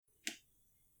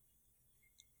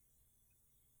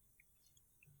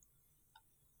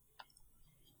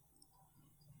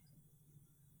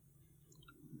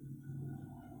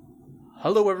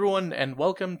Hello everyone, and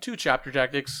welcome to Chapter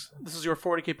Tactics. This is your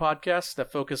 40k podcast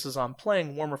that focuses on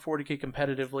playing Warhammer 40k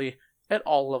competitively at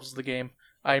all levels of the game.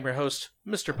 I am your host,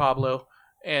 Mr. Pablo,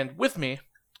 and with me,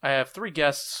 I have three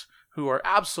guests who are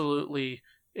absolutely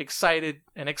excited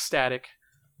and ecstatic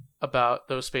about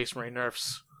those Space Marine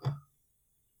nerfs.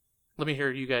 Let me hear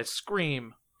you guys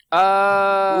scream.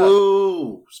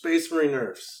 Woo! Space Marine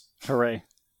nerfs. Hooray.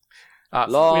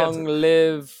 Long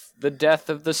live the death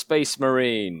of the Space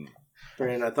Marine.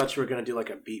 Brandon, I thought you were going to do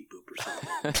like a beat boop or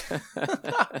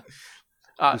something.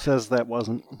 Who says that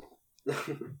wasn't?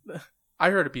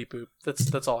 I heard a beep boop.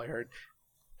 That's all I heard.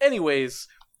 Anyways,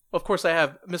 of course I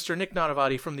have Mr. Nick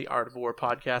Nanavati from the Art of War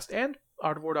podcast and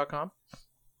artofwar.com.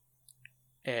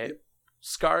 And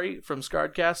Scary from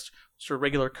Scarredcast, Mr.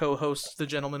 Regular co-host, the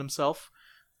gentleman himself.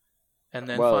 And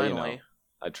then finally...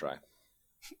 I try.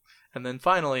 And then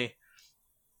finally,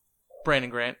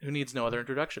 Brandon Grant, who needs no other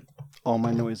introduction. All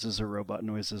my noises are robot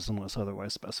noises unless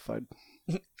otherwise specified.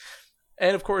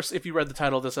 And of course, if you read the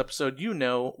title of this episode, you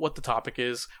know what the topic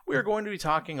is. We are going to be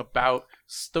talking about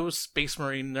those Space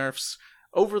Marine nerfs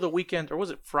over the weekend, or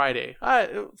was it Friday?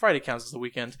 Friday counts as the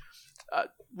weekend.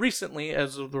 Recently,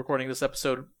 as of recording this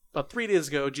episode, about 3 days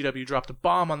ago, GW dropped a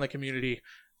bomb on the community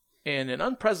in an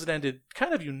unprecedented,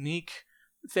 kind of unique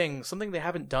thing. Something they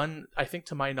haven't done, I think,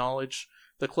 to my knowledge.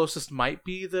 The closest might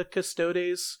be the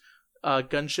Custodes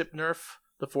gunship nerf,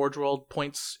 the Forge World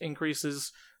points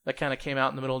increases that kind of came out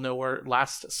in the middle of nowhere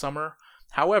last summer.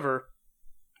 However,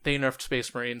 they nerfed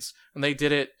Space Marines, and they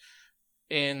did it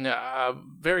in a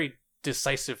very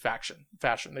decisive fashion.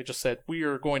 They just said, we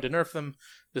are going to nerf them.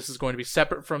 This is going to be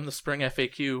separate from the spring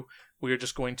FAQ. We are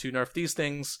just going to nerf these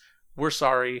things. We're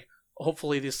sorry.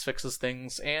 Hopefully this fixes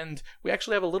things. And we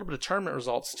actually have a little bit of tournament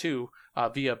results, too,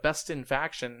 via Best in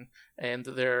Faction and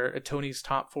their Tony's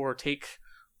Top 4 take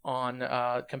on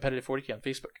competitive 40k on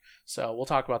Facebook. So we'll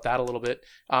talk about that a little bit.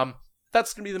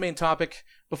 That's going to be the main topic.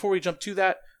 Before we jump to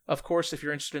that, of course, if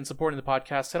you're interested in supporting the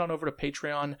podcast, head on over to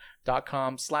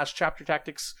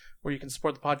patreon.com/chaptertactics, where you can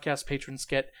support the podcast. Patrons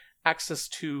get access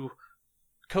to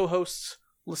co-hosts,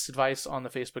 list advice on the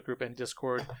Facebook group and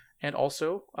Discord, and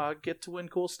also get to win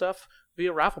cool stuff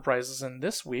via raffle prizes. And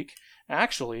this week,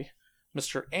 actually,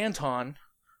 Mr. Anton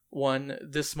won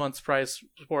this month's prize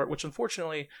support, which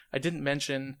unfortunately I didn't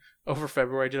mention over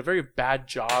February. I did a very bad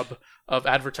job of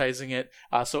advertising it.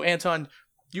 So Anton,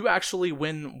 you actually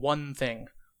win one thing.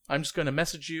 I'm just going to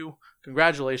message you.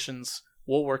 Congratulations.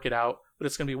 We'll work it out. But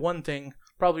it's going to be one thing,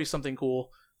 probably something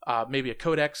cool. Maybe a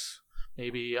codex,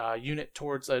 maybe a unit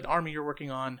towards an army you're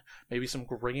working on, maybe some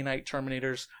Grey Knight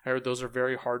Terminators. I heard those are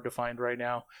very hard to find right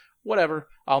now. Whatever,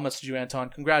 I'll message you, Anton.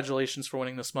 Congratulations for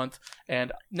winning this month.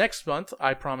 And next month,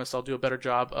 I promise I'll do a better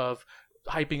job of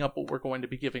hyping up what we're going to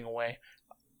be giving away.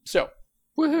 So.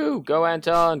 Woohoo! Go,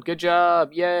 Anton. Good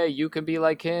job. Yay, you can be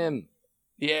like him.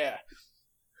 Yeah.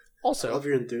 Also. I love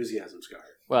your enthusiasm, Scar.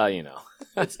 Well, you know.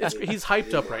 He's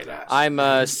hyped up right now.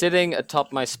 I'm sitting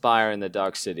atop my spire in the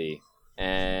Dark City,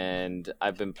 and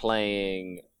I've been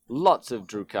playing lots of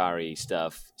Drukhari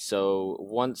stuff. So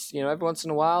every once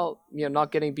in a while,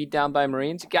 not getting beat down by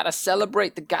Marines, you gotta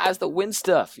celebrate the guys that win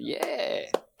stuff. Yeah.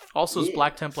 Also,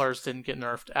 Black Templars didn't get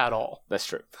nerfed at all. That's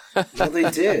true. No, they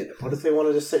did. What if they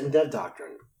wanted to sit in Dev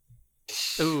Doctrine?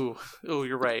 Ooh,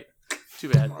 you're right. Too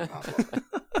bad.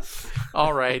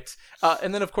 All right.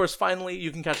 And then, of course, finally,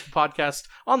 you can catch the podcast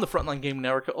on the Frontline Gaming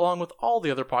Network, along with all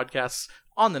the other podcasts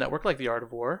on the network, like The Art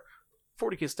of War,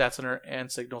 40k Stat Center,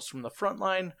 and Signals from the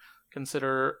Frontline.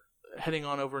 Consider heading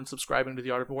on over and subscribing to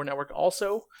the Art of War Network.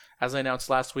 Also, as I announced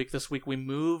last week, this week we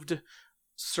moved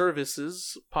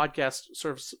services, podcast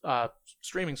service,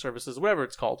 streaming services, whatever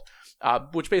it's called,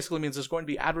 which basically means there's going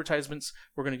to be advertisements.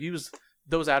 We're going to use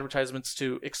those advertisements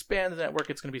to expand the network.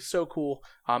 It's going to be so cool.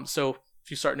 So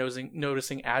if you start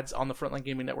noticing ads on the Frontline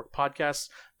Gaming Network podcasts,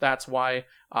 that's why.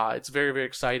 It's very, very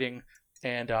exciting.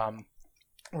 And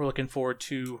we're looking forward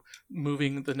to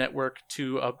moving the network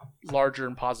to a larger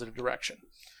and positive direction.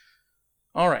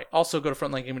 All right. Also, go to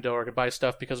frontlinegaming.org and buy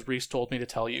stuff because Reese told me to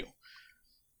tell you.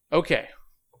 Okay.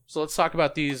 So let's talk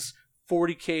about these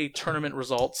 40k tournament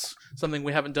results, something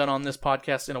we haven't done on this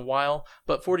podcast in a while,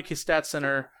 but 40k Stat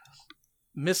Center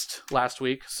missed last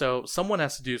week, so someone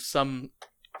has to do some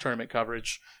tournament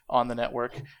coverage on the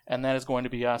network, and that is going to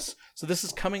be us. So this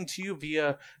is coming to you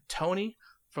via Tony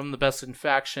from the Best in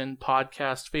Faction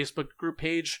podcast Facebook group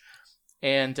page,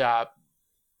 and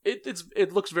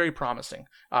it looks very promising.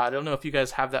 I don't know if you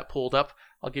guys have that pulled up.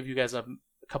 I'll give you guys a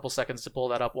couple seconds to pull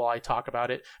that up while I talk about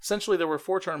it. Essentially, there were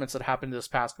 4 tournaments that happened this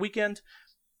past weekend.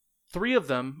 3 of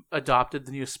them adopted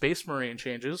the new Space Marine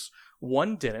changes.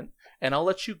 1 didn't, and I'll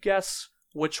let you guess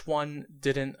which one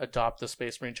didn't adopt the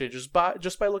Space Marine changes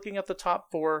just by looking at the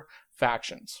top 4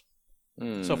 factions.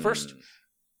 So first,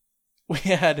 we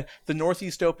had the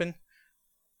Northeast Open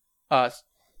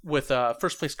with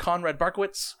first place Conrad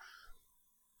Barkowitz,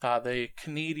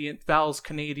 the Val's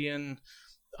Canadian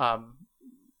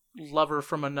lover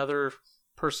from another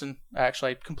person.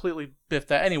 Actually, I completely biffed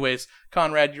that. Anyways,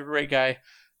 Conrad, you're a great guy.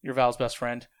 You're Val's best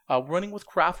friend. Running with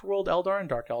Craft World Eldar and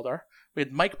Dark Eldar. We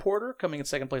had Mike Porter coming in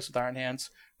second place with Iron Hands,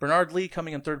 Bernard Lee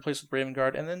coming in third place with Raven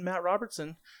Guard, and then Matt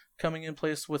Robertson coming in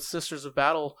place with Sisters of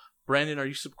Battle. Brandon, are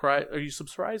you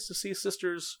surprised to see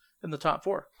Sisters in the top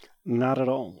 4? Not at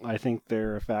all. I think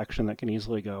they're a faction that can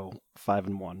easily go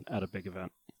 5-1 at a big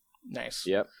event. Nice.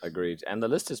 Yep, agreed. And the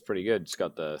list is pretty good. It's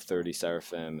got the 30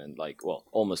 Seraphim and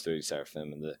almost 30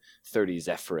 Seraphim and the 30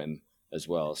 Zephyrim as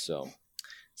well. So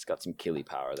it's got some killy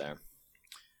power there.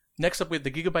 Next up, we have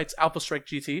the Gigabytes Alpha Strike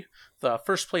GT. The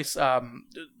first place,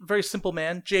 very simple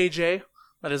man, JJ.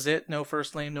 That is it. No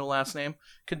first name, no last name.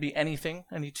 Could be anything.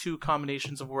 Any 2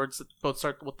 combinations of words that both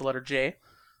start with the letter J.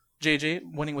 JJ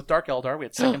winning with Dark Eldar. We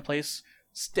had second place,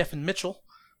 Stephen Mitchell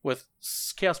with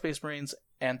Chaos Space Marines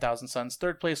and Thousand Suns.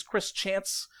 Third place, Chris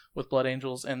Chance with Blood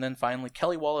Angels. And then finally,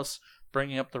 Kelly Wallace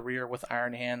bringing up the rear with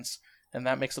Iron Hands. And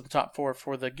that makes up the top 4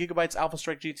 for the Gigabytes Alpha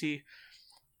Strike GT.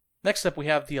 Next up, we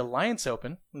have the Alliance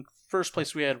Open. In first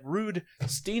place, we had Rude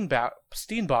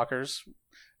Steenbachers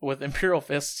with Imperial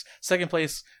Fists. Second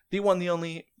place, the one, the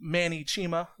only Manny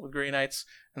Chima with Grey Knights.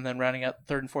 And then rounding out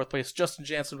third and fourth place, Justin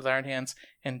Jansen with Iron Hands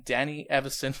and Danny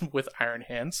Evison with Iron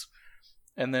Hands.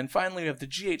 And then finally, we have the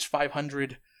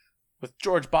GH500 with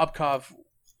George Bobkov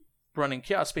running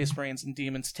Chaos Space Marines and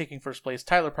Demons, taking first place.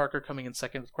 Tyler Parker coming in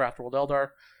second with Craft World Eldar.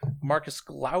 Marcus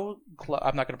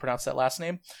I'm not going to pronounce that last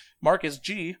name. Marcus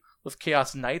G with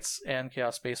Chaos Knights and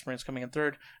Chaos Space Marines coming in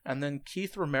third. And then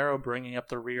Keith Romero bringing up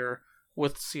the rear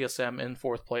with CSM in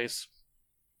fourth place.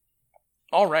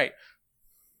 All right.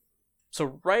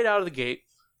 So right out of the gate,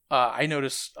 I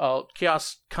noticed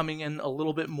Chaos coming in a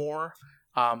little bit more.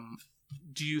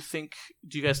 Do you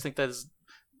guys think that is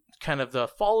kind of the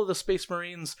fall of the Space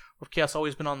Marines, or have Chaos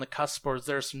always been on the cusp, or is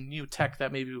there some new tech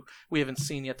that maybe we haven't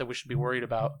seen yet that we should be worried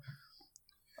about?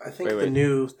 I think the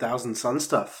new Thousand Sun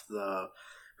stuff,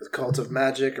 with Cult of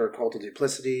Magic or Cult of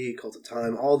Duplicity, Cult of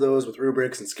Time, all those with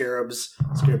rubrics and scarabs,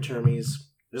 scarab termies.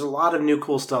 There's a lot of new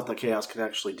cool stuff that Chaos can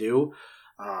actually do.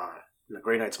 The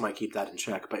Grey Knights might keep that in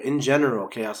check, but in general,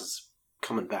 Chaos is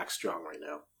coming back strong right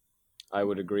now. I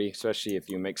would agree, especially if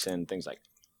you mix in things like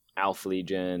Alpha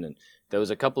Legion, and there was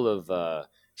a couple of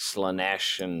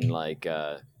Slanesh and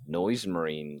Noise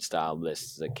Marine style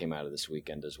lists that came out of this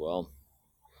weekend as well.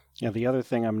 Yeah, the other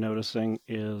thing I'm noticing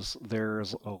is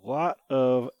there's a lot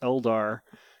of Eldar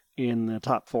in the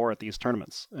top 4 at these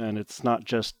tournaments, and it's not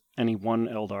just any one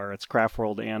Eldar, it's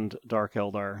Craftworld and Dark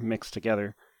Eldar mixed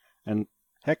together. And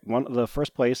heck, the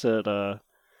first place at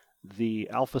the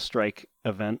Alpha Strike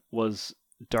event was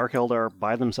Dark Eldar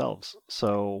by themselves,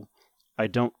 so I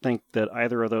don't think that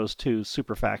either of those 2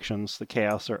 super factions, the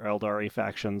Chaos or Eldari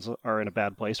factions, are in a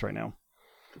bad place right now.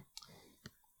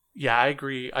 Yeah, I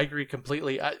agree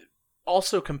completely.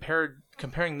 Also,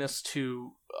 comparing this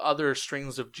to other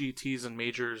strings of GTs and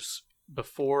majors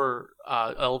before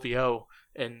LVO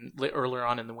and earlier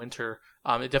on in the winter,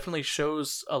 it definitely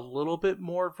shows a little bit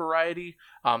more variety.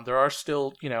 There are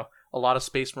still, a lot of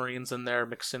Space Marines in there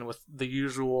mixed in with the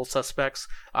usual suspects.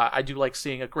 I do like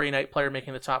seeing a Grey Knight player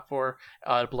making the top 4,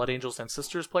 Blood Angels and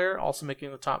Sisters player also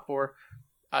making the top 4.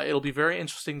 It'll be very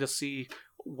interesting to see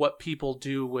what people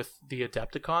do with the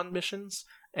Adepticon missions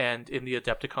and in the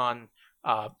Adepticon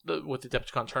with the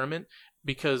Adepticon tournament,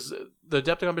 because the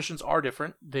Adepticon missions are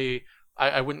different.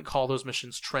 I wouldn't call those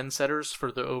missions trendsetters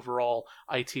for the overall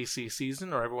ITC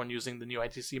season or everyone using the new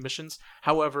ITC missions.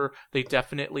 However, they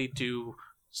definitely do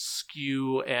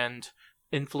skew and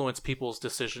influence people's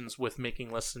decisions with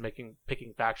making lists and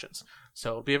picking factions. So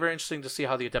it'll be very interesting to see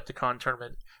how the Adepticon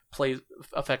tournament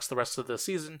affects the rest of the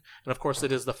season. And of course,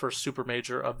 it is the first super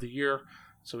major of the year,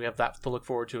 so we have that to look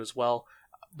forward to as well.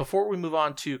 Before we move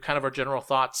on to kind of our general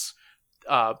thoughts,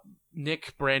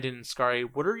 Nick, Brandon, and Skari,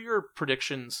 what are your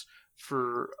predictions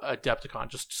for Adepticon?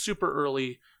 Just super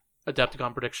early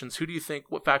Adepticon predictions.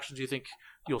 What factions do you think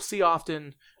you'll see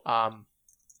often?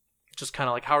 Just kind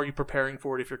of like, how are you preparing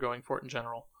for it if you're going for it in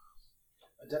general?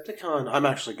 Adepticon, I'm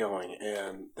actually going,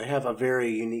 and they have a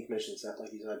very unique mission set,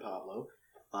 like you said, Pablo.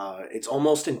 It's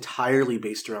almost entirely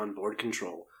based around board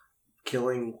control.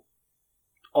 Killing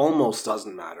almost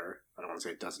doesn't matter. I don't want to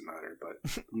say it doesn't matter,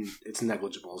 but it's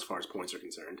negligible as far as points are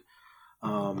concerned.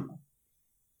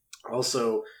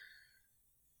 Also,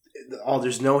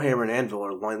 there's no hammer and anvil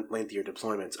or lengthier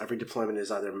deployments. Every deployment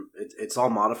is either it's all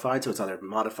modified, so it's either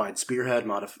modified Spearhead,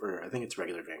 or I think it's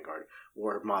regular Vanguard,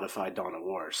 or modified Dawn of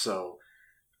War. So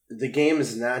the game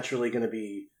is naturally going to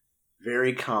be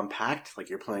very compact, like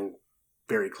you're playing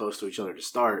very close to each other to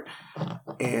start,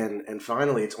 and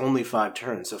finally it's only 5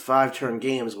 turns. So 5-turn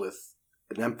games with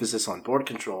an emphasis on board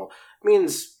control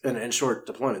means and short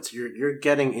deployments. You're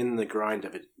getting in the grind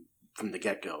of it from the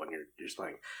get-go, and you're just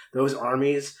playing those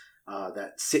armies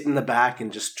that sit in the back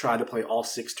and just try to play all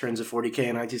 6 turns of 40k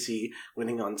and ITC,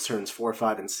 winning on turns 4,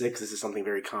 5, and 6. This is something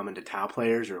very common to Tau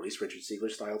players, or at least Richard Siegler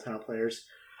style Tau players.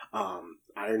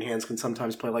 Iron Hands can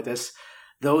sometimes play like this.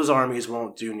 Those armies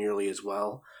won't do nearly as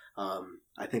well.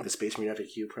 I think the Space Marine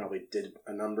FAQ probably did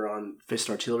a number on Fist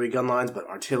artillery gun lines, but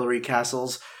artillery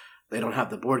castles, they don't have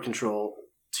the board control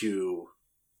to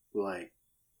like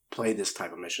play this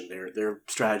type of mission. Their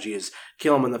strategy is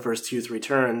kill them in the first 2-3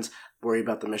 turns, worry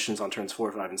about the missions on turns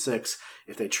 4, 5, and 6.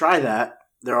 If they try that,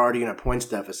 they're already in a points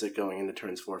deficit going into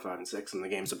turns 4, 5, and 6, and the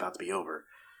game's about to be over.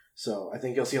 So I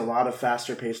think you'll see a lot of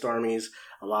faster paced armies,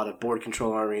 a lot of board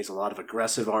control armies, a lot of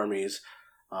aggressive armies.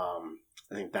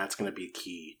 I think that's going to be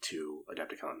key to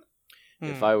Adepticon.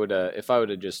 If I were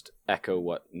to just echo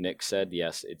what Nick said,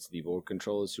 yes, it's the board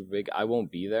control is super big. I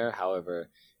won't be there. However,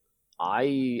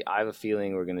 I have a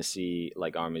feeling we're going to see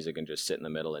like armies that can just sit in the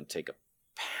middle and take a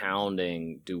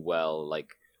pounding, do well,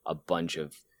 like a bunch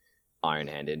of Iron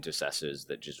Hand intercessors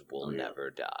that just will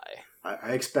never die.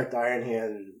 I expect Iron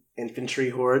Hand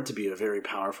infantry horde to be a very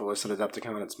powerful list at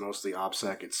Adepticon. It's mostly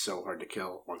OBSEC. It's so hard to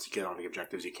kill. Once you get on the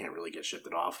objectives, you can't really get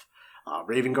shifted off.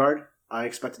 Raven Guard, I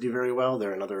expect to do very well.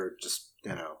 They're another just,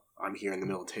 I'm here in the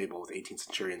middle of the table with 18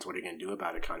 Centurions. What are you going to do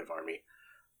about it kind of army?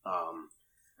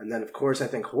 And then, of course, I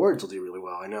think Hordes will do really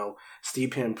well. I know Steve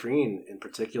Pamprine, in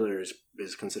particular,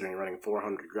 is considering running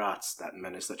 400 Grots, that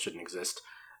menace that shouldn't exist.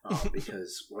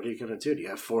 Because what are you going to do? Do you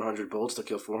have 400 bolts to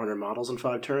kill 400 models in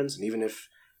 5 turns? And even if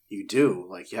you do,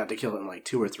 you have to kill it in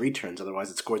 2 or 3 turns. Otherwise,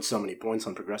 it scored so many points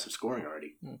on progressive scoring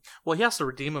already. Well, he has to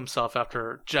redeem himself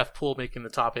after Jeff Poole making the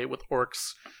top 8 with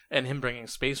Orcs and him bringing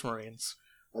Space Marines.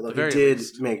 Although he did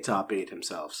make top 8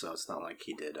 himself, so it's not like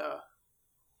he did.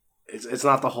 It's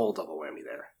not the whole double whammy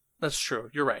there. That's true.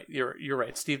 You're right. You're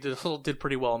right. Steve did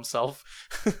pretty well himself.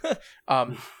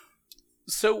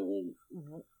 So,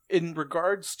 in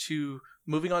regards to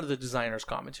moving on to the designer's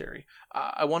commentary,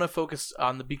 I want to focus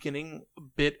on the beginning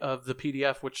bit of the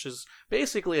PDF, which is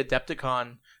basically the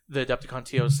Adepticon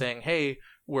TO saying, "Hey,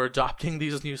 we're adopting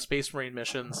these new Space Marine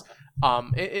missions."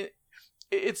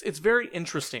 It's very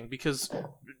interesting because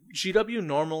GW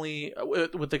normally,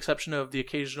 with the exception of the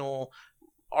occasional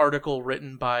article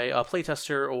written by a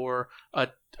playtester or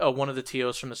one of the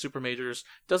TOs from the super majors,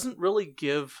 doesn't really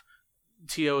give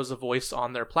TOs a voice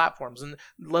on their platforms, and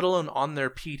let alone on their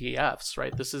PDFs,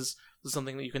 right? This is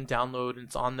something that you can download, and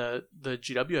it's on the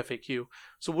GW FAQ.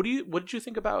 So what did you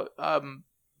think about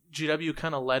GW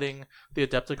kind of letting the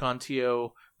Adepticon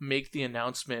TO make the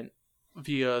announcement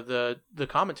via the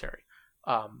commentary?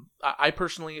 I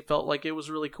personally felt like it was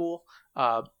really cool,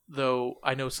 though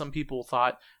I know some people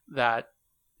thought that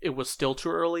it was still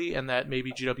too early and that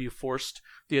maybe GW forced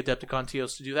the Adepticon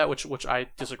TOs to do that, which I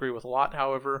disagree with a lot.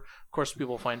 However, of course,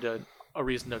 people find a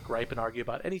reason to gripe and argue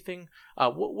about anything.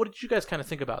 What did you guys kind of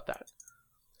think about that?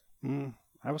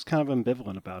 I was kind of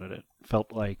ambivalent about it. It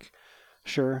felt like,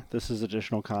 sure, this is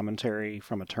additional commentary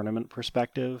from a tournament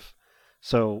perspective.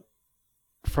 So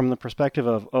from the perspective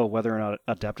of, whether or not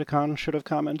Adepticon should have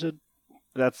commented,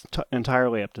 that's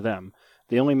entirely up to them.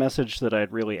 The only message that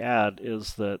I'd really add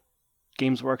is that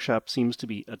Games Workshop seems to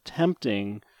be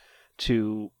attempting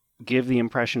to give the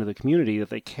impression to the community that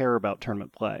they care about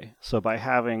tournament play. So by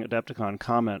having Adepticon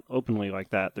comment openly like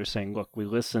that, they're saying, look, we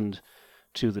listened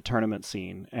to the tournament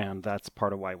scene, and that's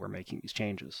part of why we're making these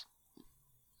changes.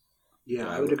 Yeah,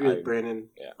 I would agree with Brandon.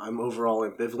 Yeah. I'm overall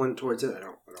ambivalent towards it. I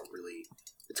don't really...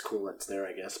 It's cool that it's there,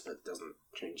 I guess, but it doesn't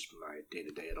change my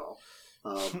day-to-day at all.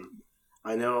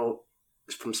 I know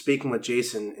from speaking with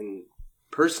Jason, and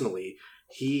personally,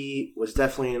 he was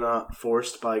definitely not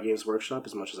forced by Games Workshop,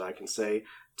 as much as I can say,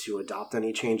 to adopt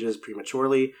any changes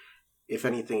prematurely. If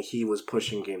anything, he was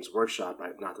pushing Games Workshop.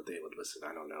 Not that they would listen,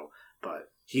 I don't know.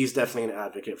 But he's definitely an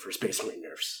advocate for Space Marine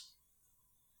nerfs.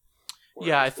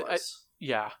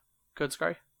 Yeah. Good,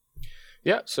 Scary?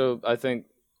 Yeah, so I think,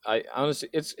 I honestly,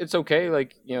 it's okay.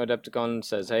 Adepticon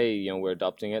says, hey, we're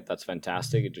adopting it. That's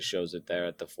fantastic. It just shows it there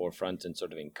at the forefront and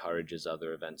sort of encourages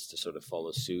other events to sort of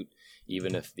follow suit,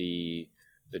 even if the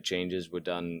changes were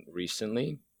done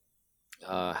recently.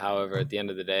 However, at the end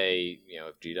of the day,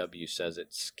 if GW says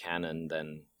it's canon,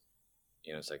 then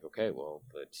it's like, okay, well,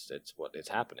 it's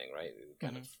happening, right? We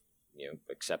kind of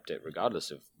accept it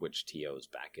regardless of which TOs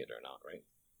back it or not, right?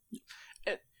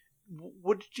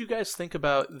 What did you guys think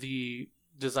about the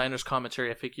designer's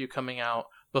commentary FAQ coming out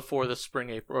before the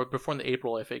April, or before the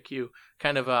April FAQ?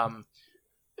 Kind of, I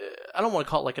don't want to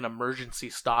call it like an emergency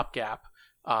stopgap,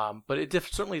 but it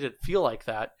certainly did feel like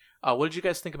that. What did you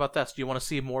guys think about that? Do you want to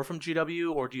see more from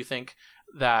GW, or do you think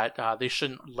that they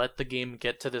shouldn't let the game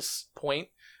get to this point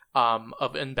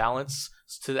of imbalance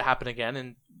to happen again?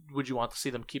 And would you want to see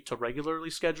them keep to regularly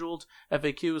scheduled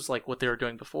FAQs like what they were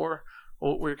doing before?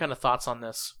 What were your kind of thoughts on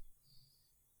this?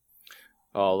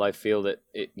 Oh, I feel that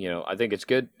I think it's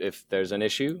good. If there's an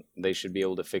issue, they should be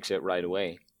able to fix it right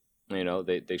away.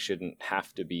 They shouldn't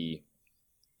have to be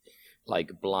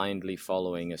like blindly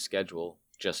following a schedule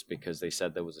just because they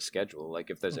said there was a schedule. Like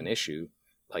if there's an issue,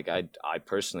 like I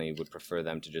personally would prefer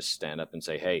them to just stand up and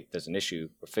say, "Hey, there's an issue.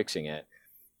 We're fixing it."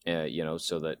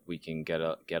 So that we can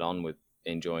get on with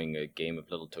enjoying a game of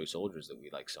Little Toy Soldiers that we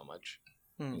like so much.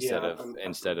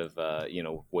 Instead of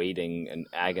waiting and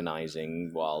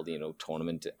agonizing while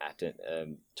tournament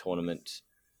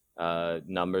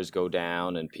numbers go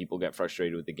down and people get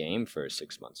frustrated with the game for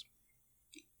 6 months.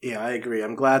 Yeah, I agree.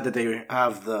 I'm glad that they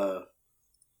have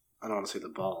I don't want to say the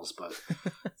balls, but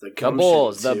the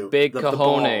balls, the big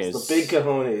cojones, the big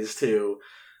cojones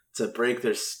to break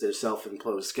their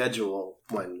self-imposed schedule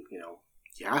when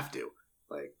you have to.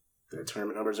 Like, the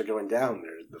tournament numbers are going down.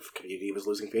 The community was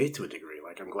losing faith to a degree.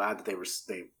 Like, I'm glad that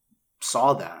they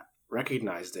saw that,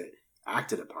 recognized it,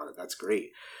 acted upon it. That's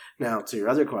great. Now, to your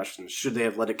other question, should they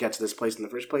have let it get to this place in the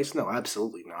first place? No,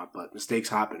 absolutely not. But mistakes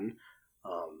happen.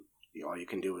 All you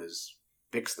can do is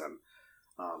fix them.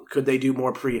 Could they do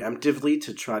more preemptively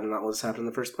to try to not let this happen in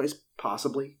the first place?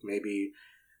 Possibly. Maybe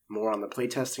more on the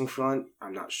playtesting front.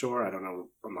 I'm not sure. I don't know.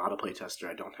 I'm not a playtester.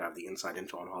 I don't have the inside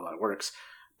info on how that works.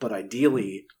 But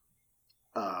ideally,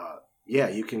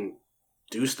 you can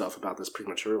do stuff about this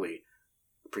preemptively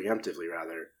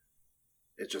rather.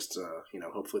 It's just,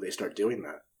 hopefully they start doing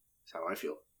that. That's how I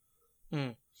feel.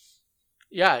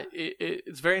 Yeah,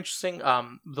 it's very interesting.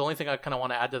 The only thing I kind of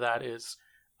want to add to that is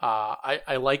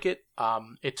I like it.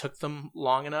 It took them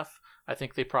long enough. I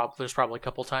think there's probably a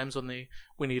couple times when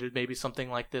we needed maybe something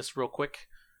like this real quick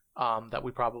that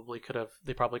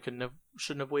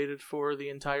shouldn't have waited for the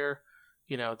entire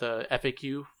the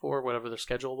FAQ for whatever their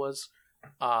schedule was.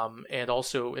 And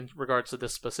also in regards to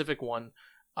this specific one,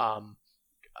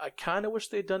 I kind of wish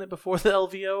they'd done it before the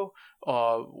LVO.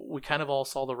 We kind of all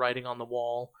saw the writing on the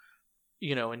wall,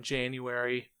 in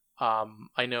January.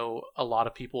 I know a lot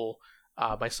of people,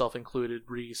 myself included,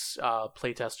 Reese,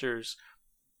 playtesters,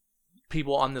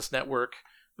 people on this network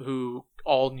who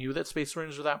all knew that Space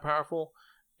Marines were that powerful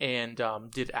and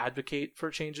did advocate for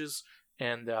changes.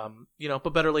 And,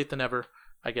 but better late than never,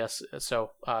 I guess.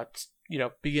 So,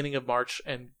 beginning of March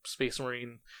and Space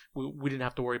Marine, we didn't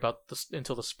have to worry about this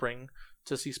until the spring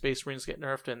to see Space Marines get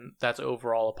nerfed, and that's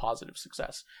overall a positive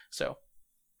success. So,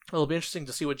 it'll be interesting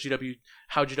to see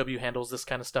how GW handles this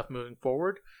kind of stuff moving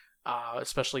forward,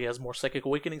 especially as more Psychic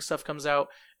Awakening stuff comes out,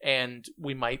 and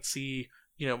we might see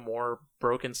more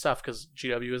broken stuff, because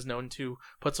GW is known to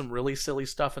put some really silly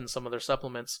stuff in some of their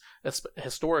supplements,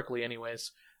 historically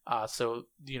anyways. So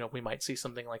we might see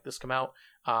something like this come out.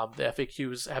 The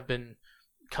FAQs have been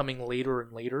coming later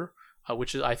and later,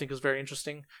 which I think is very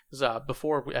interesting. Because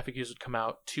before, FAQs would come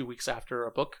out 2 weeks after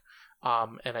a book,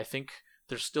 and I think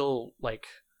there's still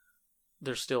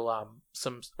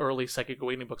some early Psychic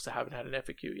Awakening books that haven't had an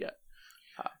FAQ yet.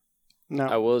 No.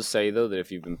 I will say though that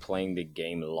if you've been playing the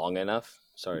game long enough,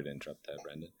 sorry to interrupt that,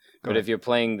 Brendan, but if you're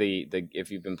playing if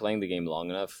you've been playing the game long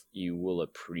enough, you will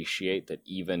appreciate that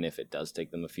even if it does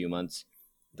take them a few months,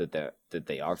 that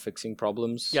they are fixing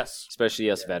problems. Yes, especially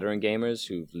us veteran gamers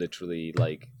who've literally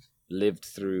lived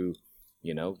through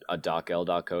a Dark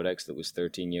Eldar Codex that was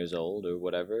 13 years old or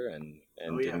whatever, and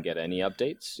didn't get any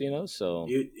updates. So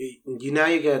you now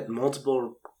you get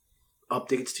multiple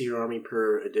updates to your army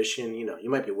per edition. You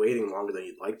might be waiting longer than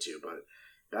you'd like to, but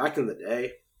back in the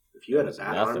day, if you had a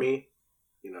bad army,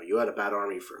 you had a bad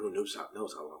army for who knows how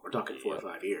long. We're talking 4 or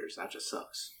 5 years. That just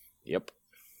sucks. Yep.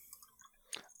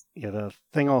 Yeah, the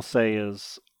thing I'll say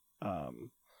is,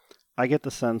 I get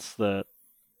the sense that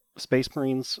Space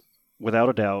Marines, without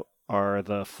a doubt, are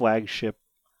the flagship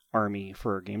army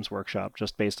for Games Workshop,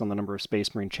 just based on the number of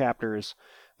Space Marine chapters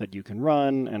that you can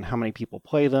run and how many people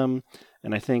play them.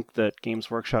 And I think that Games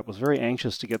Workshop was very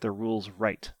anxious to get their rules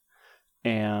right.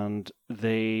 And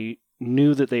they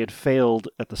knew that they had failed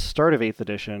at the start of 8th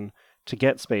edition to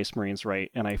get Space Marines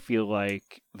right, and I feel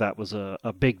like that was a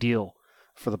big deal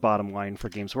for the bottom line for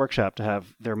Games Workshop to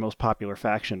have their most popular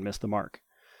faction miss the mark.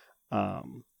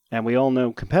 And we all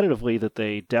know competitively that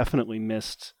they definitely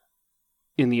missed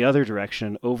in the other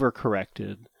direction,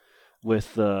 overcorrected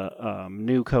with the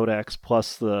new codex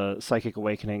plus the Psychic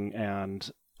Awakening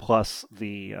and plus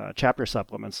the chapter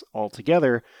supplements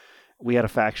altogether. We had a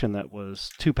faction that was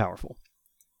too powerful.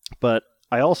 But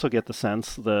I also get the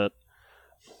sense that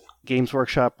Games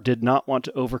Workshop did not want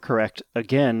to overcorrect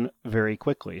again very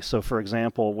quickly. So, for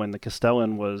example, when the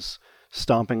Castellan was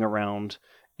stomping around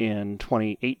in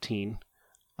 2018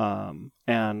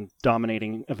 and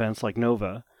dominating events like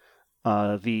Nova,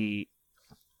 the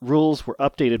rules were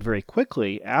updated very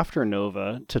quickly after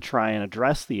Nova to try and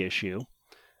address the issue.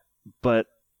 But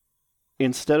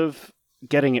instead of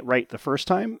getting it right the first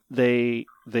time, they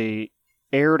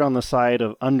erred on the side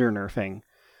of under-nerfing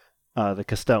the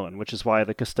Castellan, which is why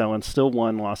the Castellan still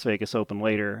won Las Vegas Open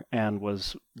later and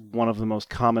was one of the most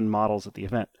common models at the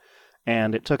event.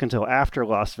 And it took until after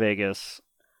Las Vegas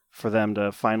for them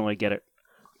to finally get it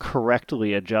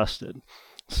correctly adjusted.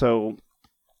 So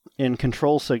in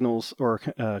control signals or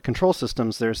control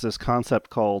systems, there's this concept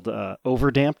called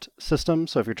overdamped system.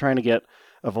 So if you're trying to get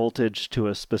a voltage to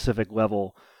a specific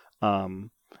level,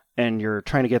 and you're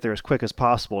trying to get there as quick as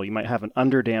possible, you might have an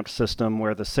underdamped system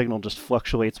where the signal just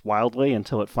fluctuates wildly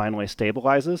until it finally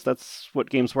stabilizes. That's what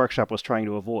Games Workshop was trying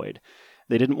to avoid.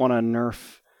 They didn't want to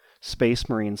nerf Space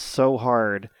Marines so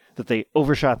hard that they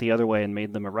overshot the other way and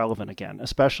made them irrelevant again,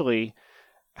 especially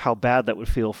how bad that would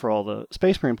feel for all the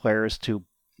Space Marine players to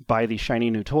buy these shiny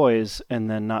new toys and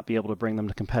then not be able to bring them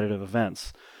to competitive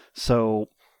events. So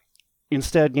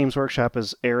instead, Games Workshop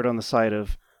has erred on the side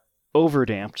of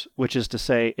overdamped, which is to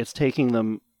say it's taking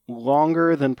them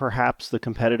longer than perhaps the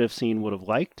competitive scene would have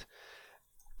liked,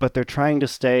 but they're trying to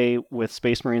stay with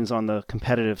Space Marines on the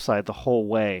competitive side the whole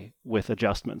way with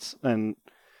adjustments. And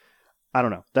I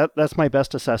don't know. That's my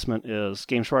best assessment is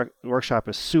Games Workshop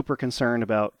is super concerned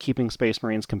about keeping Space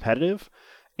Marines competitive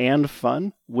and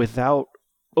fun without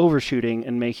overshooting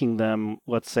and making them,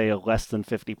 let's say, a less than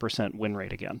 50% win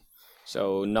rate again.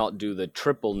 So not do the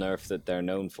triple nerf that they're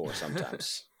known for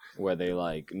sometimes. Where they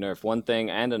like nerf one thing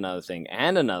and another thing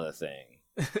and another thing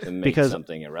to make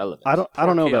something irrelevant. I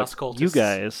don't know about cultists. You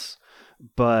guys,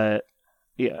 but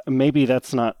yeah, maybe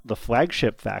that's not the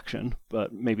flagship faction,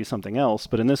 but maybe something else.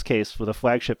 But in this case, with a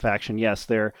flagship faction, yes,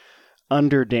 they're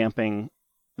underdamping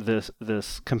this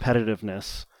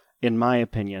competitiveness, in my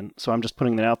opinion. So I'm just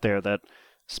putting that out there that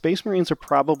Space Marines are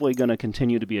probably going to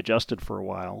continue to be adjusted for a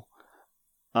while.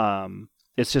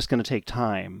 It's just going to take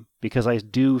time because I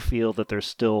do feel that they're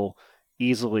still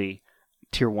easily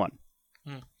tier 1.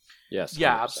 Yes.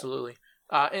 Yeah, 100%. Absolutely.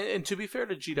 And to be fair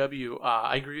to GW,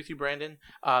 I agree with you, Brandon.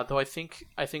 Though I think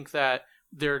that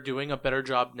they're doing a better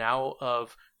job now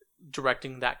of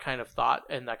directing that kind of thought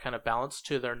and that kind of balance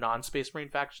to their non-Space Marine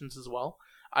factions as well.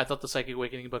 I thought the Psychic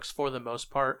Awakening books, for the most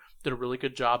part, did a really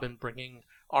good job in bringing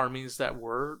armies that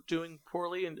were doing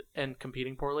poorly and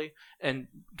competing poorly and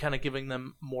kind of giving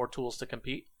them more tools to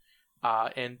compete.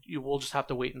 And you will just have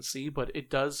to wait and see, but it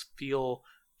does feel,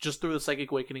 just through the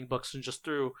Psychic Awakening books and just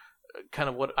through kind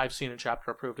of what I've seen in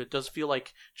Chapter Approved, it does feel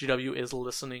like GW is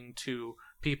listening to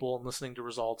people and listening to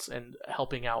results and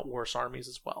helping out worse armies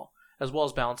as well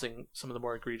as balancing some of the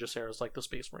more egregious errors like the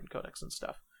Space Marine Codex and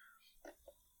stuff.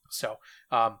 So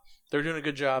they're doing a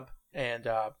good job, and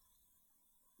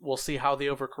we'll see how they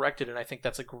overcorrected, and I think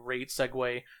that's a great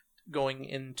segue going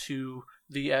into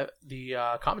the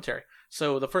commentary.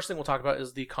 So the first thing we'll talk about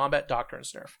is the Combat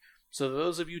Doctrines nerf. So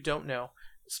those of you who don't know,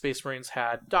 Space Marines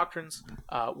had doctrines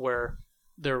where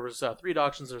there was 3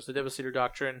 doctrines. There's the Devastator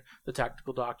Doctrine, the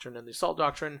Tactical Doctrine, and the Assault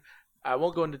Doctrine. I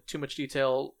won't go into too much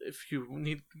detail. If you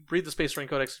read the Space Marine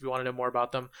Codex if you want to know more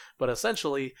about them. But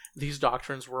essentially, these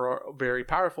doctrines were very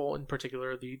powerful, in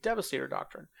particular the Devastator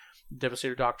Doctrine. The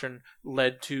Devastator Doctrine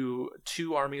led to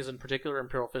 2 armies in particular,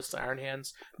 Imperial Fists and Iron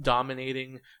Hands,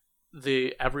 dominating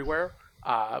everywhere.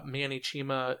 Manny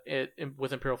Chima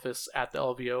with Imperial Fists at the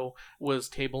LVO was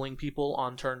tabling people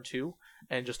on turn 2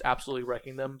 and just absolutely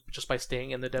wrecking them just by staying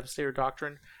in the Devastator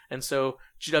Doctrine. And so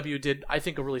GW did, I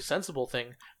think, a really sensible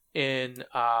thing in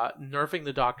nerfing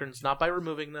the doctrines, not by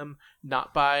removing them,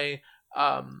 not by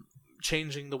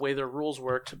changing the way their rules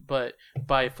worked, but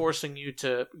by forcing you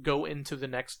to go into the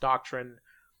next doctrine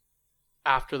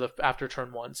after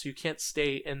turn 1. So you can't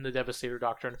stay in the Devastator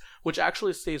Doctrine, which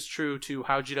actually stays true to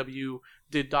how GW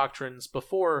did doctrines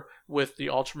before with the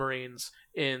Ultramarines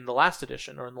in the last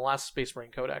edition, or in the last Space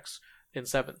Marine Codex in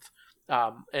 7th.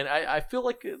 And I feel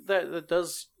like that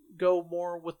does go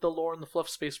more with the lore and the fluff.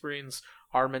 Space Marines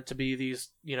are meant to be these,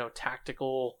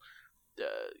 tactical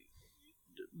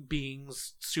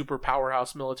beings, super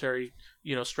powerhouse military,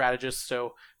 strategists.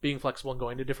 So being flexible and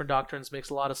going to different doctrines makes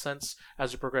a lot of sense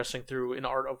as you're progressing through an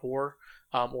Art of War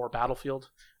or Battlefield.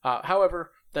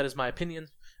 However, that is my opinion.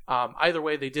 Either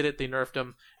way, they did it. They nerfed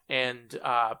them, and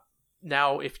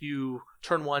now if you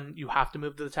turn 1, you have to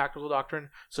move to the Tactical Doctrine.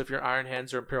 So if you're Iron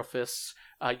Hands or Imperial Fists,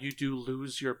 you do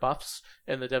lose your buffs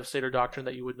in the Devastator Doctrine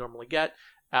that you would normally get.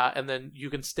 And then you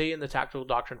can stay in the Tactical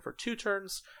Doctrine for 2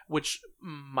 turns, which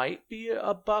might be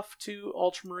a buff to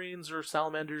Ultramarines or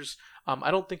Salamanders. I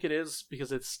don't think it is,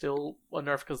 because it's still a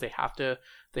nerf, because they have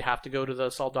to go to the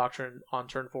Assault Doctrine on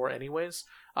turn 4 anyways.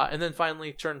 And then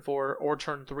finally, turn 4 or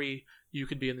turn 3, you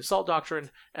could be in the Assault Doctrine,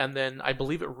 and then I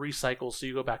believe it recycles, so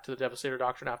you go back to the Devastator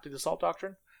Doctrine after the Assault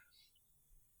Doctrine.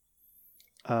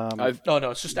 No,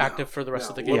 it's just active for the rest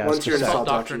of the game. Once you're in Assault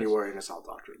Doctrine, you're wearing Assault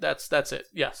Doctrine. That's it.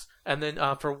 Yes, and then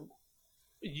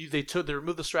they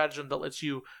removed the stratagem that lets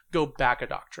you go back a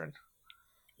doctrine.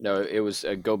 No, it was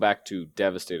go back to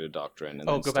Devastator Doctrine and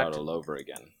then start all over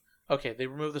again. Okay, they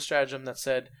removed the stratagem that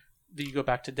said that you go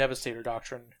back to Devastator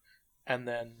Doctrine, and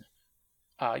then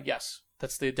yes,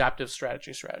 that's the adaptive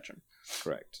strategy stratagem.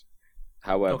 Correct.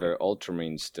 However,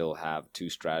 Ultramarines still have 2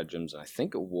 stratagems, and I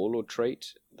think a Warlord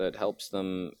trait that helps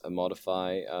them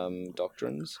modify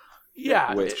doctrines.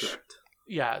 Yeah,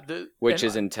 which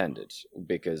is intended,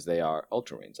 because they are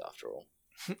Ultramarines after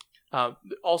all.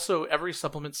 Also, every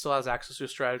supplement still has access to a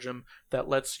stratagem that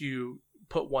lets you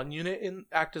put 1 unit in,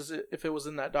 act as if it was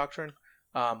in that doctrine.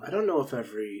 I don't know if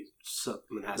every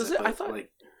supplement has it. But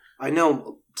I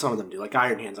know some of them do. Like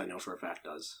Iron Hands, I know for a fact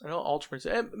does. I know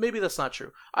Ultramarines. Maybe that's not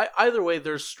true. Either way,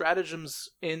 there's stratagems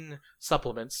in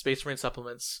supplements, Space Marine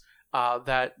supplements,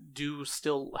 that do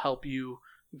still help you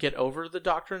get over the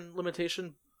doctrine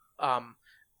limitation.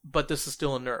 But this is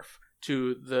still a nerf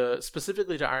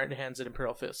specifically to Iron Hands and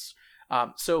Imperial Fists.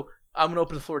 So I'm going to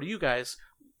open the floor to you guys.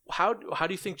 How do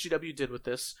you think GW did with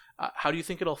this? How do you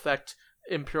think it'll affect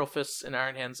Imperial Fists and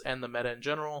Iron Hands and the meta in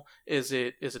general? Is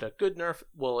it a good nerf?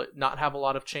 Will it not have a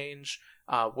lot of change?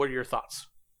 What are your thoughts?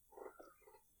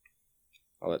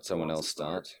 I'll let someone else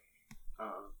start.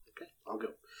 Okay, I'll go.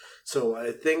 So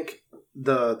I think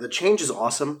the change is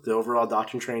awesome. The overall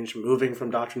doctrine change, moving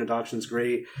from doctrine to doctrine, is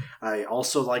great. I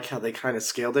also like how they kind of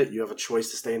scaled it. You have a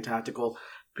choice to stay in tactical,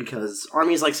 because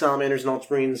armies like Salamanders and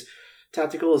Ultramarines,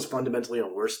 tactical is fundamentally a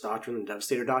worse doctrine than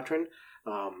Devastator Doctrine.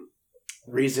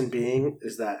 Reason being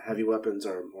is that heavy weapons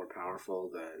are more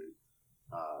powerful than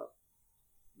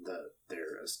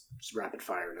their rapid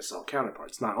fire and assault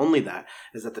counterparts. Not only that,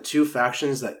 is that the 2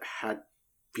 factions that had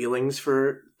feelings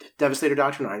for Devastator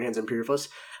Doctrine, Iron Hands and Imperial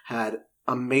Fists, had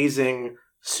amazing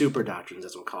super doctrines,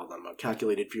 as we'll call them,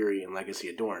 Calculated Fury and Legacy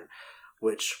Adorn,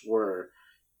 which were,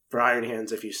 for Iron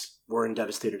Hands, if you were in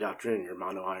Devastator Doctrine and you're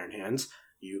mono Iron Hands,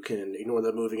 you can ignore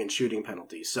the moving and shooting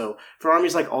penalties. So for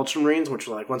armies like Ultramarines, which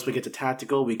are like, once we get to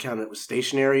tactical, we count it with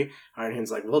stationary, Iron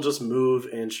Hands like, we'll just move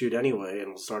and shoot anyway, and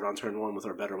we'll start on turn 1 with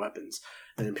our better weapons.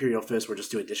 And Imperial Fist, we'll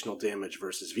just do additional damage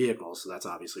versus vehicles, so that's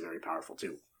obviously very powerful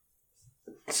too.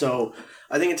 So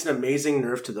I think it's an amazing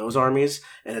nerf to those armies,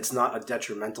 and it's not a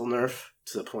detrimental nerf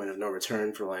to the point of no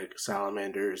return for like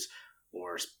Salamanders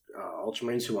or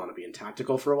Ultramarines who want to be in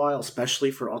tactical for a while,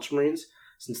 especially for Ultramarines,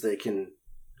 since they can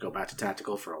go back to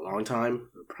tactical for a long time.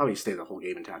 They'll probably stay the whole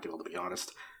game in tactical, to be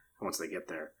honest, once they get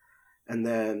there. And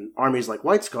then armies like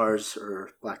White Scars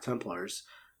or Black Templars,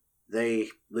 they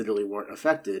literally weren't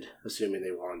affected, assuming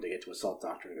they wanted to get to Assault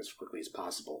Doctrine as quickly as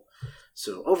possible.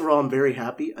 So overall, I'm very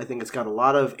happy. I think it's got a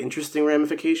lot of interesting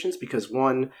ramifications because,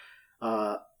 one,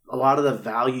 a lot of the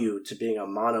value to being a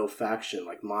mono faction,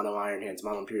 like mono Iron Hands,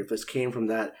 mono Imperial Fist, came from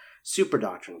that super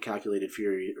doctrine, Calculated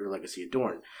Fury or Legacy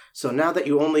Adorn. So now that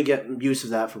you only get use of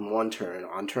that from 1 turn,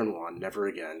 on turn 1, never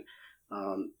again,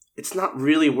 it's not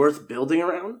really worth building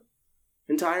around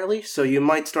entirely. So you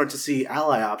might start to see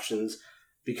ally options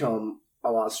become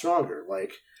a lot stronger.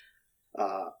 Like,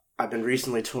 I've been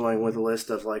recently toying with a list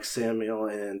of like Samuel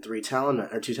and 2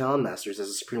 Talon Masters as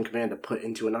a Supreme Command to put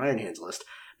into an Iron Hands list,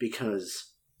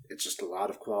 because it's just a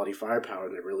lot of quality firepower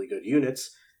and they're really good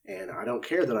units. And I don't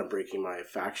care that I'm breaking my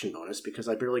faction bonus, because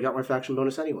I barely got my faction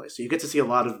bonus anyway. So you get to see a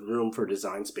lot of room for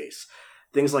design space.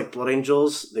 Things like Blood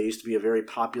Angels, they used to be a very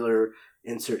popular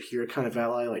insert here kind of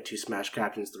ally, like 2 Smash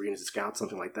Captains, 3 Innocent Scouts,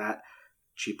 something like that.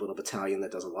 Cheap little battalion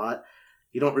that does a lot.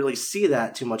 You don't really see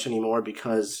that too much anymore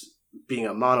because being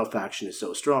a mono faction is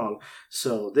so strong.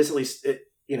 So this, at least,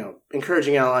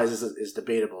 encouraging allies is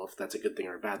debatable if that's a good thing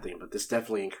or a bad thing, but this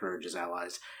definitely encourages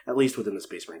allies, at least within the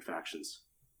Space Marine factions.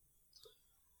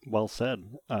 Well said.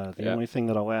 The only thing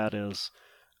that I'll add is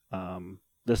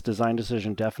this design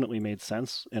decision definitely made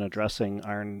sense in addressing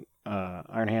Iron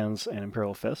Hands and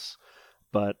Imperial Fists.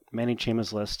 but Manny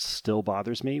Chima's list still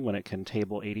bothers me when it can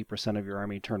table 80% of your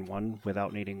army turn 1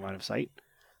 without needing line of sight.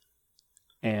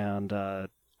 And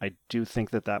I do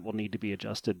think that will need to be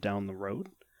adjusted down the road.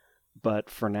 But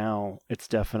for now, it's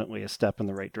definitely a step in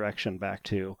the right direction back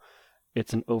to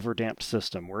it's an overdamped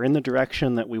system. We're in the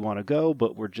direction that we want to go,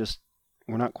 but we're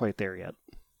not quite there yet.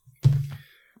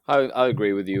 I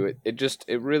agree with you.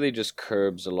 It really just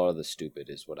curbs a lot of the stupid,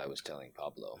 is what I was telling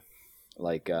Pablo.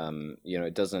 Like,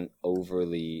 it doesn't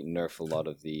overly nerf a lot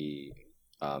of the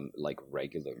like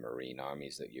regular Marine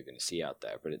armies that you're going to see out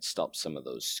there, but it stops some of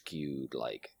those skewed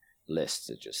like lists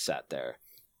that just sat there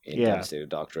in Devastator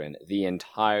Doctrine the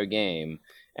entire game.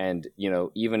 And,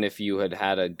 even if you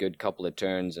had a good couple of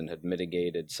turns and had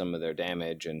mitigated some of their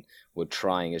damage and were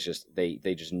trying, it's just they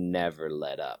just never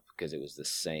let up because it was the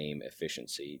same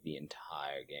efficiency the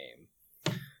entire game.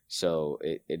 So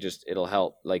it'll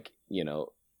help, like,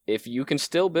 if you can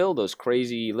still build those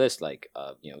crazy lists, like,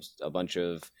 a bunch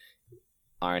of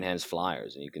Iron Hands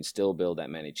flyers, and you can still build that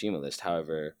Manny Chima list.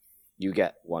 However, you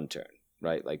get one turn,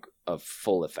 right? Like, of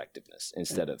full effectiveness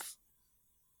instead of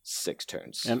 6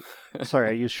 turns. And sorry,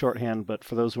 I use shorthand, but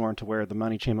for those who aren't aware, the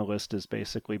Manny Chima list is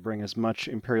basically bring as much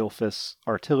Imperial Fist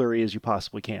artillery as you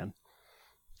possibly can.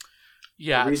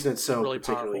 Yeah, the reason it's so really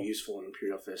particularly powerful. useful in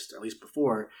Imperial Fist, at least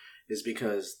before, is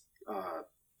because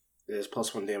it has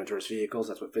 +1 damage versus vehicles.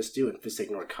 That's what Fists do, and Fists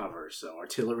ignore cover. So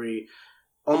artillery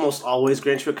almost always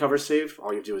grants you a cover save.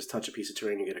 All you have to do is touch a piece of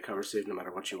terrain and get a cover save no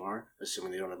matter what you are,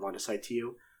 assuming they don't have line of sight to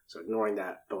you. So ignoring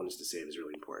that bonus to save is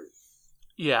really important.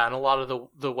 Yeah, and a lot of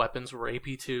the weapons were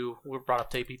AP2. Were brought up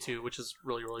to AP2, which is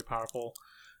really, really powerful.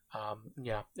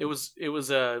 It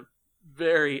was a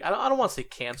very, I don't want to say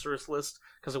cancerous list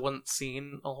because it wasn't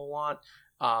seen a whole lot.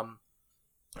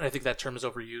 I think that term is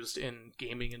overused in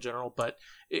gaming in general, but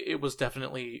it was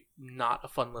definitely not a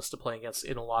fun list to play against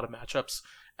in a lot of matchups.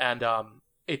 And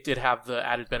it did have the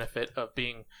added benefit of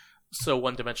being so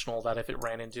one-dimensional that if it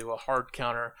ran into a hard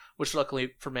counter, which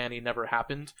luckily for Manny never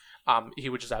happened, he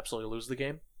would just absolutely lose the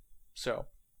game. So,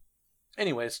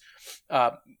 anyways,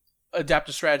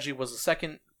 adaptive strategy was the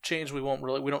second change. We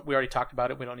already talked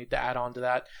about it. We don't need to add on to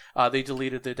that. They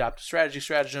deleted the adaptive strategy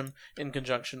stratagem in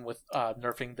conjunction with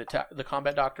nerfing the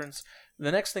combat doctrines.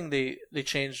 The next thing they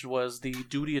changed was the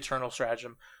Duty Eternal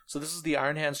stratagem. So this is the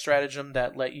Iron Hand stratagem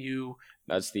that let you.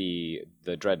 That's the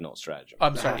Dreadnought stratagem.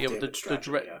 I'm sorry,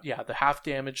 the half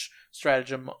damage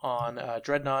stratagem on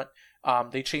Dreadnought.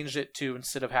 They changed it to,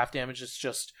 instead of half damage, it's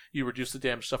just you reduce the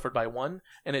damage suffered by 1,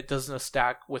 and it doesn't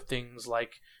stack with things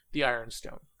like the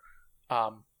Ironstone.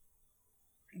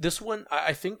 This one,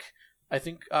 I think.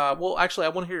 Well, actually, I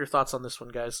want to hear your thoughts on this one,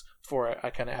 guys. Before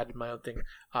I kind of added my own thing.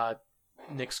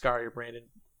 Nick, Scary, or Brandon.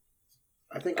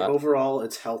 I think overall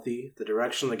it's healthy. The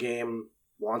direction the game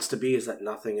wants to be is that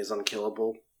nothing is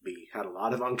unkillable. We had a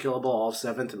lot of unkillable all of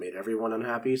 7th and made everyone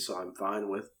unhappy, so I'm fine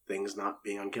with things not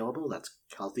being unkillable. That's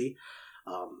healthy.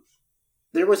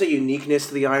 There was a uniqueness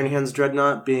to the Iron Hands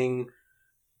Dreadnought being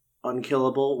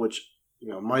unkillable, which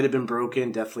might have been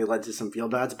broken, definitely led to some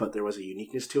feel-bads, but there was a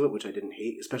uniqueness to it, which I didn't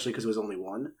hate, especially because it was only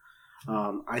 1.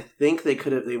 I think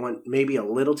they went maybe a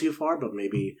little too far, but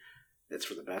maybe it's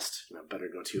for the best. Better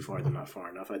go too far than not far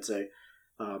enough, I'd say.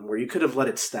 Where you could have let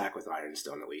it stack with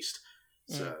Ironstone at least.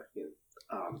 So,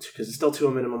 because it's still to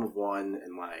a minimum of 1,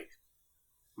 and like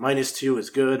 -2 is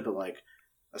good, but like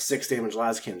a 6 damage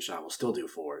Lascan shot will still do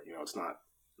 4. It's not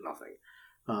nothing.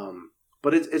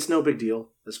 But it's no big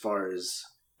deal as far as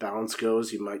balance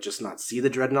goes. You might just not see the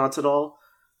Dreadnoughts at all,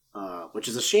 which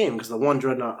is a shame because the one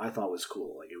Dreadnought I thought was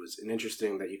cool. Like, it was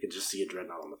interesting that you could just see a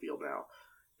Dreadnought on the field now.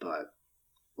 But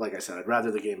like I said, I'd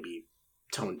rather the game be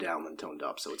toned down than toned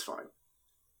up, so it's fine.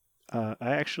 I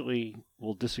actually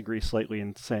will disagree slightly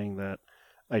in saying that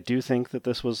I do think that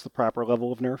this was the proper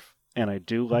level of nerf, and I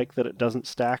do like that it doesn't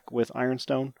stack with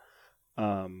Ironstone.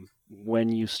 When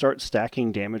you start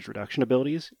stacking damage reduction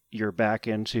abilities, you're back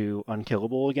into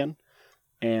unkillable again.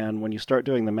 And when you start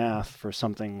doing the math for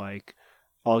something like,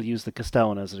 I'll use the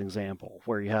Castellan as an example,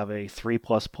 where you have a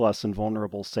 3++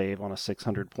 invulnerable save on a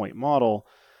 600-point model,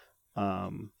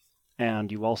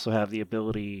 and you also have the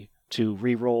ability to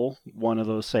re-roll one of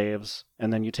those saves,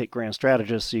 and then you take Grand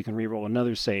Strategist so you can re-roll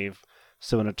another save.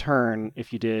 So in a turn,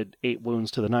 if you did 8 wounds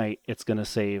to the knight, it's going to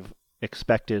save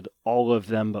expected all of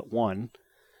them but 1.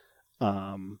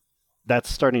 That's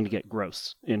starting to get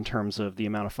gross in terms of the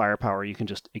amount of firepower you can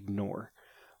just ignore.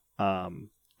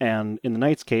 And in the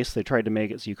knight's case, they tried to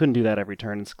make it so you couldn't do that every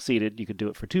turn and succeeded. You could do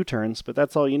it for 2 turns, but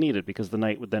that's all you needed because the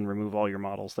knight would then remove all your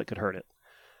models that could hurt it.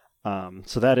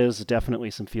 So that is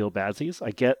definitely some feel badsies.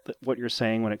 I get what you're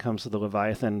saying when it comes to the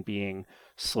Leviathan being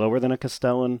slower than a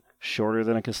Castellan, shorter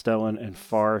than a Castellan, and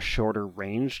far shorter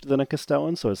ranged than a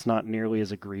Castellan, so it's not nearly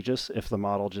as egregious if the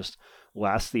model just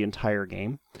lasts the entire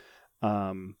game.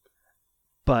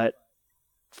 But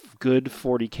good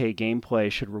 40k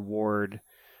gameplay should reward,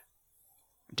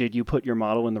 did you put your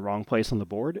model in the wrong place on the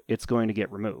board? It's going to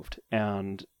get removed.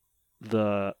 And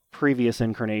the previous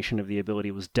incarnation of the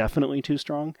ability was definitely too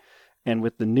strong. And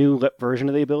with the new version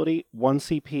of the ability, 1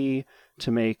 CP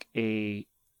to make a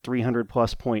 300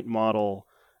 plus point model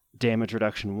damage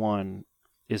reduction 1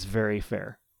 is very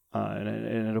fair. And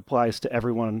it applies to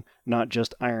everyone, not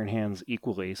just Iron Hands,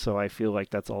 equally. So I feel like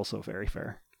that's also very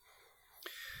fair.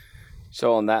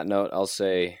 So on that note, I'll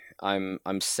say I'm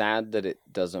sad that it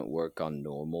doesn't work on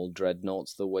normal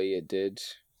dreadnoughts the way it did.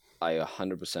 I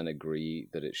 100% agree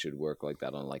that it should work like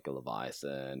that on like a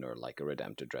Leviathan or like a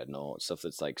Redemptor Dreadnought, stuff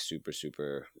that's like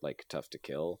super like tough to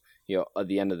kill. You know, at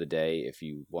the end of the day, if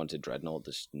you want a Dreadnought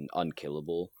that's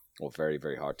unkillable or very,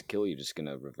 very hard to kill, you're just going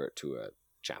to revert to a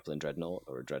Chaplain Dreadnought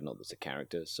or a Dreadnought that's a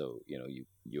character. So, you know,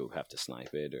 you have to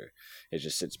snipe it, or it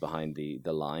just sits behind the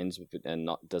lines and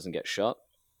doesn't get shot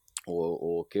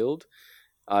or killed.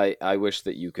 I wish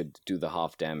that you could do the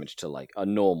half damage to like a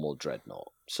normal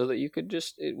Dreadnought, so that you could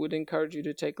it would encourage you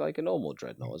to take like a normal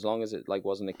Dreadnought, as long as it like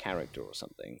wasn't a character or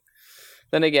something.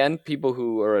 Then again, people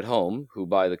who are at home, who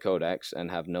buy the Codex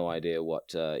and have no idea what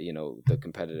the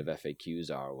competitive FAQs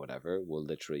are or whatever, will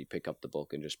literally pick up the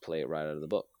book and just play it right out of the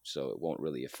book. So it won't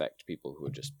really affect people who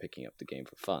are just picking up the game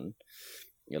for fun.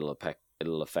 It'll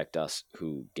affect us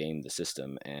who game the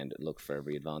system and look for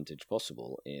every advantage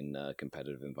possible in a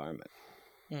competitive environment.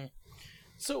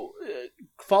 So,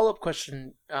 follow-up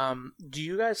question. Do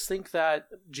you guys think that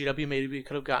GW maybe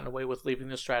could have gotten away with leaving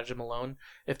the stratagem alone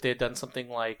if they had done something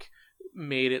like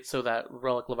made it so that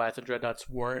Relic Leviathan Dreadnoughts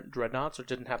weren't Dreadnoughts or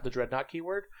didn't have the Dreadnought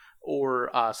keyword, or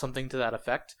something to that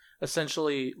effect?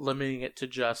 Essentially limiting it to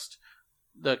just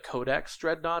the Codex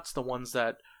Dreadnoughts, the ones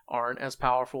that aren't as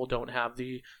powerful, don't have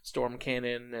the Storm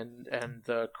Cannon and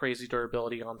the crazy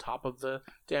durability on top of the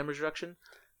damage reduction?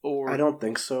 Or I don't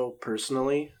think so,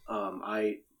 personally.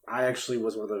 I actually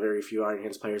was one of the very few Iron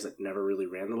Hands players that never really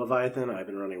ran the Leviathan. I've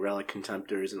been running Relic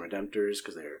Contemptors and Redemptors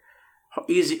because they're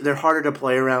easy. They're harder to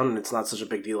play around, and it's not such a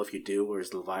big deal if you do.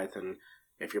 Whereas the Leviathan,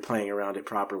 if you're playing around it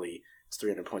properly, it's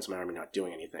 300 points of my army not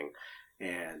doing anything.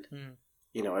 And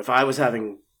if I was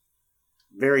having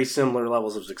very similar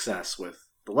levels of success with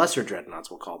the lesser Dreadnoughts,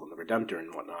 we'll call them the Redemptor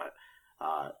and whatnot,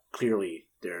 clearly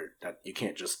that you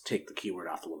can't just take the keyword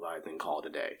off the Leviathan and call it a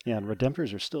day. Yeah, and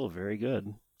Redemptors are still very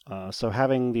good. So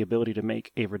having the ability to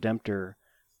make a Redemptor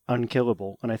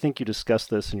unkillable, and I think you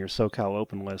discussed this in your SoCal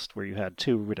Open list where you had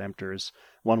 2 Redemptors,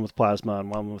 one with Plasma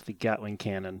and one with the Gatling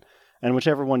Cannon, and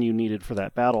whichever one you needed for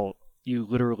that battle, you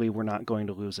literally were not going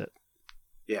to lose it.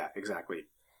 Yeah, exactly.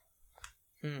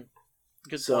 Good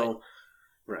point.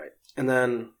 Right. And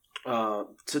then,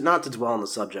 not to dwell on the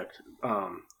subject,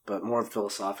 but more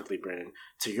philosophically, Brandon,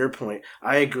 to your point,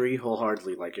 I agree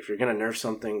wholeheartedly. Like, if you're going to nerf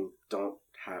something, don't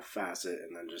half-ass it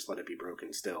and then just let it be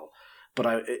broken still.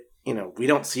 But, we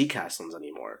don't see Castellans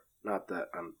anymore. Not that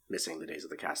I'm missing the days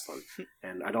of the Castellan.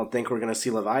 And I don't think we're going to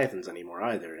see Leviathans anymore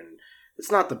either. And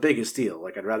it's not the biggest deal.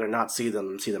 Like, I'd rather not see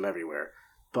them everywhere.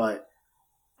 But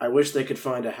I wish they could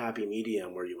find a happy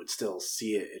medium where you would still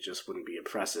see it. It just wouldn't be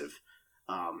impressive.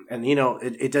 And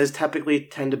it does typically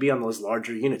tend to be on those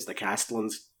larger units. The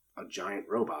Castellan's a giant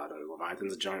robot, or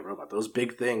Leviathan's a giant robot. Those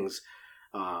big things,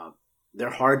 they're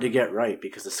hard to get right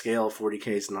because the scale of 40k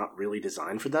is not really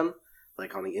designed for them.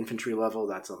 Like on the infantry level,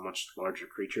 that's a much larger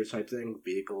creature type thing.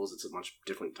 Vehicles, it's a much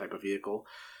different type of vehicle.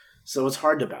 So it's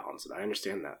hard to balance it. I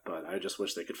understand that, but I just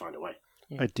wish they could find a way.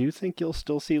 I do think you'll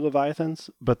still see Leviathans,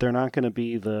 but they're not going to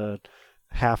be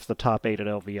half the top 8 at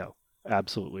LVO.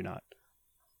 Absolutely not.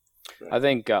 I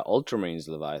think Ultramarines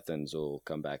Leviathans will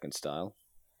come back in style.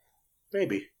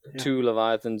 Maybe. Yeah. 2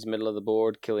 Leviathans middle of the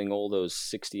board, killing all those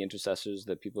 60 intercessors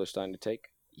that people are starting to take.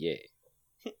 Yeah.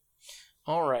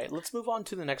 All right, let's move on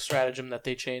to the next stratagem that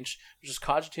they changed, which is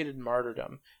Cogitated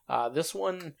Martyrdom. This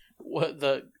one,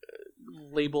 the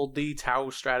labeled the Tau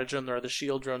stratagem or the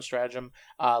Shield Drone stratagem,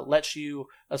 lets you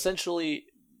essentially,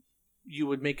 you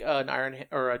would make an Iron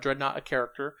or a Dreadnought a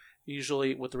character,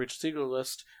 usually with the Reach Seeker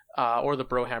list, or the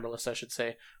Brohammer list, I should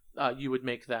say. You would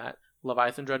make that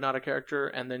Leviathan Dreadnought a character,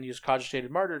 and then use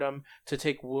Cogitated Martyrdom to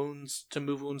take wounds, to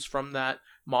move wounds from that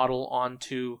model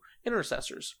onto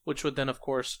intercessors, which would then, of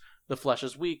course, the flesh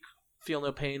is weak, feel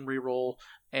no pain, reroll,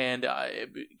 and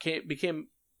it became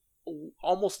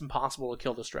almost impossible to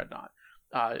kill this Dreadnought.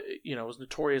 was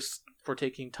notorious for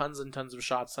taking tons and tons of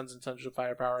shots, tons and tons of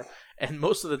firepower, and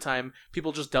most of the time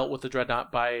people just dealt with the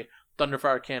Dreadnought by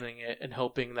Thunderfire cannoning it and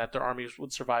hoping that their armies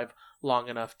would survive long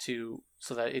enough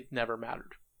so that it never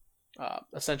mattered.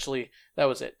 Essentially, that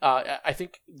was it. I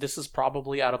think this is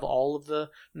probably, out of all of the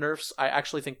nerfs, I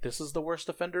actually think this is the worst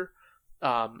offender,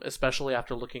 especially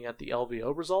after looking at the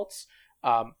LVO results.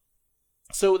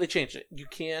 So they changed it. You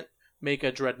can't make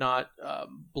a Dreadnought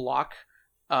block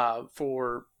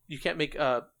you can't make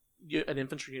an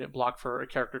infantry unit block for a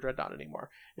character Dreadnought anymore.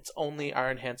 It's only our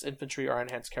enhanced infantry or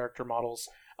enhanced character models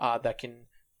that can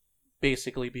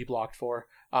basically be blocked for.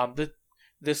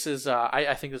 This is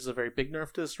I think this is a very big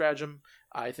nerf to the stratagem.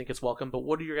 I think it's welcome, but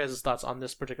what are your guys' thoughts on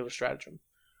this particular stratagem?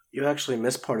 You actually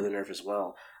missed part of the nerf as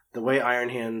well. The way Iron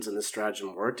Hands and this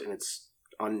stratagem worked in its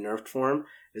unnerfed form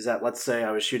is that, let's say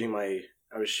I was shooting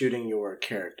your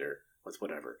character with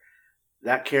whatever.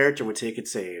 That character would take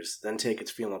its saves, then take its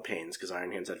Feel No Pains, because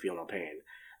Iron Hands had Feel No Pain,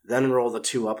 then roll the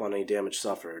 2 up on any damage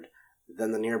suffered,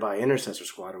 then the nearby Intercessor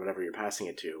squad, or whatever you're passing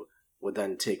it to, would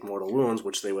then take mortal wounds,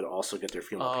 which they would also get their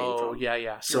Feel No Pain from. Oh,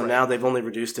 yeah. So now they've only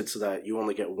reduced it so that you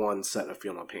only get one set of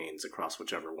Feel No Pains across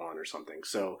whichever one or something.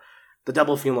 So the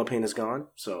double Feel No Pain is gone.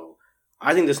 So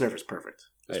I think this nerf is perfect.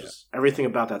 Everything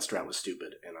about that strat was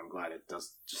stupid, and I'm glad it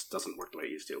just doesn't work the way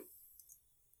it used to.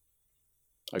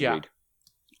 Agreed.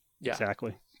 Yeah.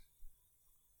 Exactly.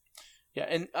 Yeah,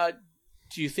 and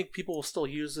do you think people will still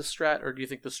use this strat, or do you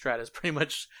think the strat is pretty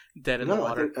much dead in the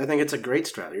water? I think it's a great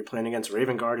strat. You're playing against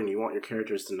Raven Guard and you want your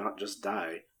characters to not just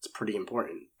die. It's pretty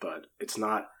important, but it's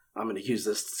not, I'm going to use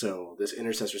this so this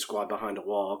Intercessor squad behind a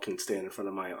wall can stand in front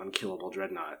of my unkillable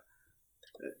Dreadnought.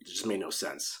 It just made no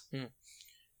sense.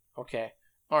 Okay.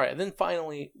 All right, and then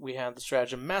finally we have the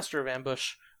stratagem Master of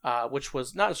Ambush, which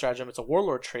was not a stratagem, it's a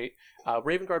Warlord trait.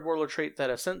 Raven Guard Warlord trait that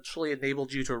essentially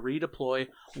enabled you to redeploy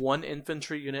one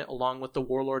infantry unit along with the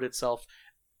Warlord itself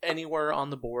anywhere on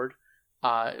the board,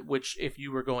 which if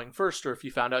you were going first, or if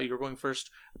you found out you were going first,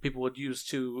 people would use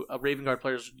Raven Guard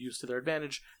players would use to their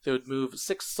advantage. They would move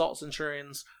 6 Assault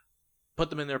Centurions, put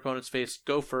them in their opponent's face,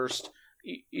 go first,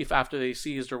 if after they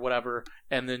seized or whatever,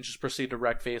 and then just proceed to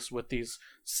wreck face with these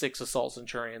 6 Assault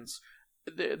Centurions.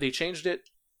 They changed it.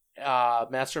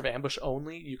 Master of Ambush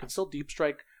only. You can still deep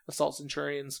strike Assault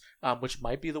Centurions, which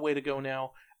might be the way to go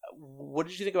now. What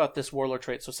did you think about this Warlord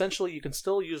trait? So essentially, you can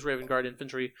still use Raven Guard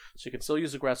infantry, so you can still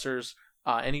use aggressors,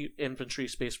 any infantry,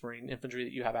 Space Marine infantry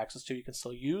that you have access to, you can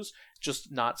still use,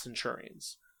 just not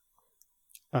Centurions.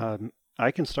 I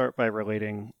can start by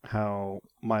relating how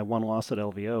my one loss at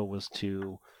LVO was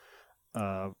to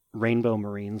Rainbow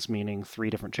Marines, meaning 3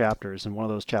 different chapters, and one of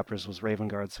those chapters was Raven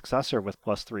Guard's successor with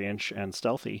 +3 inch and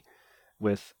stealthy,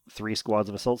 with 3 squads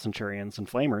of Assault Centurions and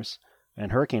Flamers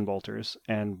and Hurricane Bolters,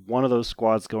 and one of those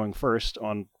squads going first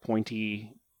on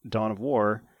pointy Dawn of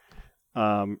War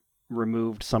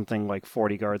removed something like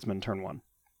 40 Guardsmen turn 1.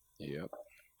 Yep.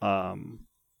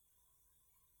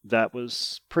 That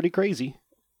was pretty crazy.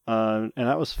 And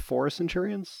that was 4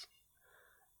 Centurions?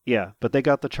 Yeah, but they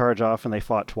got the charge off and they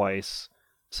fought twice,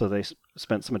 so they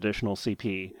spent some additional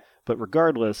CP. But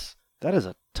regardless, that is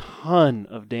a ton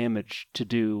of damage to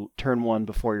do turn 1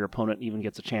 before your opponent even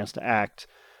gets a chance to act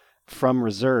from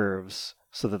reserves,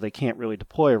 so that they can't really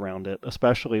deploy around it,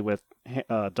 especially with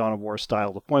Dawn of War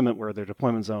style deployment, where their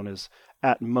deployment zone is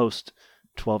at most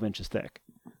 12 inches thick.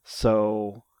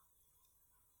 So,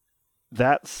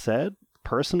 that said,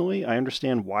 personally, I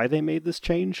understand why they made this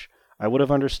change. I would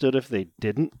have understood if they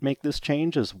didn't make this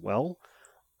change as well.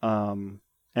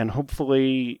 And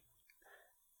hopefully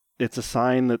it's a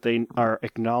sign that they are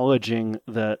acknowledging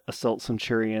that Assault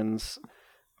Centurions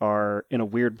are in a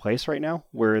weird place right now,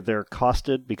 where they're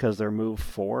costed because they're move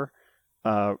 4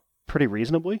 pretty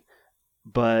reasonably,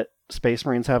 but Space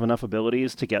Marines have enough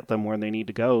abilities to get them where they need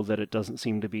to go that it doesn't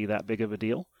seem to be that big of a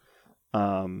deal.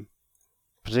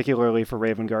 Particularly for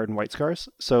Raven Guard and White Scars.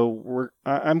 So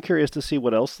I'm curious to see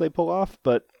what else they pull off,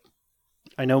 but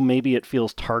I know maybe it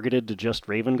feels targeted to just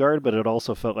Raven Guard, but it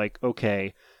also felt like,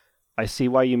 okay, I see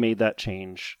why you made that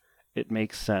change. It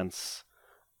makes sense.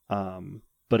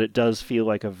 But it does feel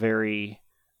like a very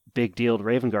big deal to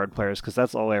Raven Guard players, because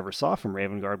that's all I ever saw from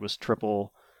Raven Guard was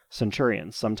triple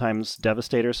Centurions. Sometimes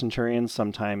Devastator Centurions,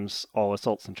 sometimes all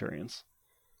Assault Centurions.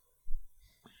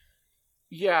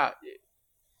 Yeah.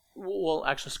 Well,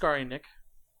 actually, Scary, Nick.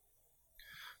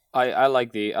 I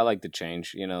like the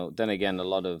change. Then again, a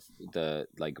lot of the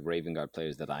Raven Guard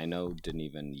players that I know didn't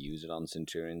even use it on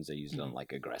Centurions. They used it on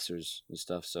aggressors and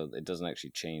stuff. So it doesn't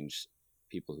actually change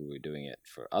people who were doing it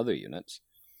for other units.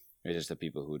 It's just the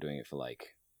people who were doing it for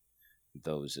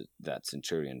that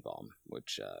Centurion bomb,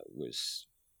 which was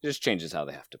It just changes how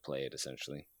they have to play it,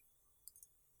 essentially.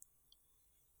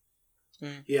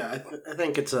 Yeah, I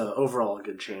think it's overall a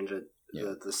good change.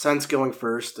 The sense going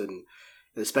first, and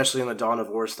especially in the Dawn of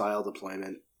War style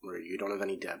deployment, where you don't have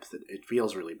any depth, it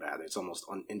feels really bad. It's almost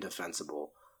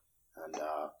indefensible. And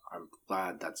I'm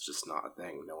glad that's just not a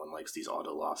thing. No one likes these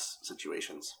auto loss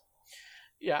situations.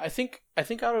 Yeah, I think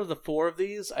out of the 4 of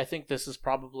these, I think this is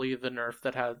probably the nerf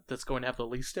that's going to have the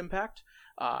least impact.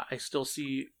 I still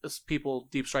see people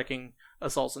deep striking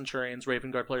Assault Centurions,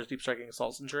 Raven Guard players deep striking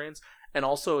Assault Centurions, and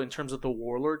also in terms of the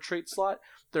Warlord trait slot,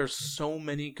 there's so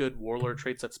many good Warlord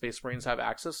traits that Space Marines have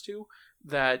access to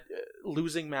that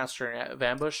losing Master of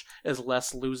Ambush is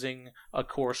less losing a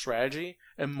core strategy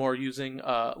and more losing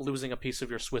a piece of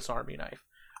your Swiss Army knife.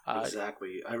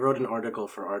 Exactly. I wrote an article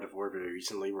for Art of War very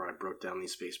recently where I broke down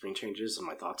these Space Marine changes and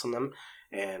my thoughts on them.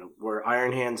 And where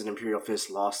Iron Hands and Imperial Fist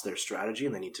lost their strategy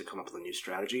and they need to come up with a new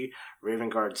strategy, Raven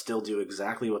Guard still do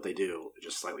exactly what they do,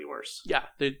 just slightly worse. Yeah,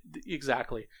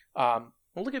 exactly. Well,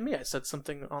 look at me. I said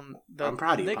something on that. I'm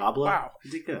proud of you, Pablo. Wow.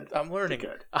 You did good. I'm learning. You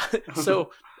did good.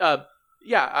 So,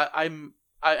 yeah, I'm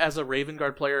as a Raven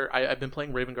Guard player, I've been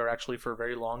playing Raven Guard actually for a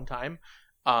very long time.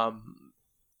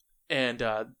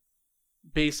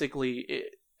 Basically,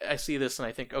 I see this and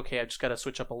I think, okay, I just got to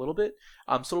switch up a little bit.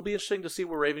 So it'll be interesting to see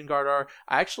where Raven Guard are.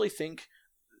 I actually think,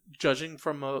 judging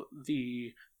from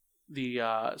the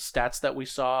stats that we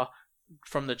saw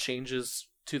from the changes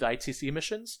to the ITC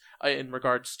missions in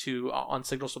regards to on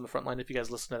Signals from the Frontline, if you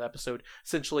guys listen to that episode,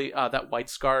 essentially that White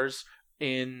Scars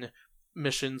in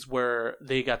missions where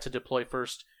they got to deploy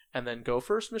first and then go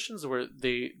first missions where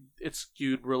it's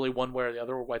skewed really one way or the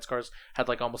other, where White Scars had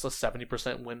like almost a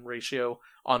 70% win ratio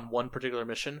on one particular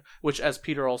mission, which, as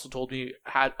Peter also told me,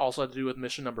 had to do with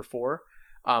mission number 4.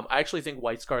 I actually think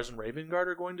White Scars and Raven Guard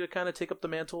are going to kind of take up the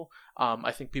mantle.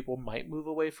 I think people might move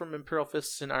away from Imperial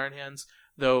Fists and Iron Hands,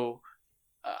 though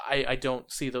I don't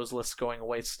see those lists going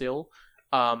away still.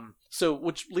 So,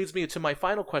 which leads me to my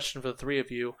final question for the 3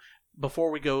 of you. Before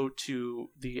we go to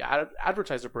the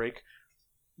advertiser break,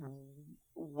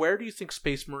 where do you think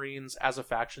Space Marines as a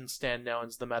faction stand now in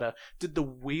the meta? Did the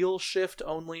wheel shift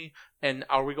only, and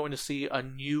are we going to see a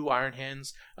new Iron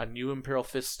Hands, a new Imperial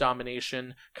Fist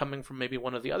domination coming from maybe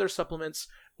one of the other supplements,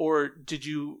 or do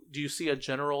you see a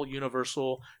general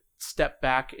universal step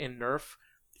back in nerf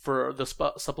for the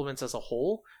supplements as a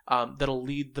whole that'll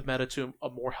lead the meta to a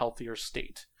more healthier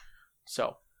state?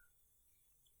 So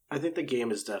I think the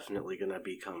game is definitely going to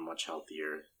become much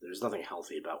healthier. There's nothing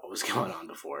healthy about what was going on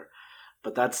before.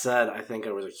 But that said, I think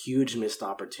it was a huge missed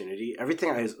opportunity.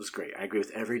 Everything was great. I agree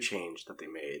with every change that they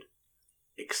made,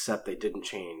 except they didn't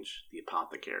change the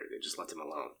Apothecary. They just let him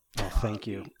alone. Oh, thank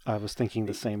you. I was thinking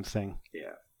the same thing.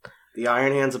 Yeah. The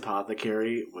Iron Hands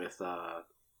Apothecary with, I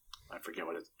forget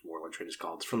what its Warlord trait is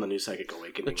called. It's from the New Psychic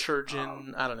Awakening. The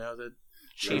Churgeon, I don't know, the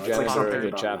Chief it's like Apothecary,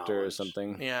 about chapter knowledge. or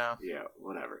something. Yeah. Yeah,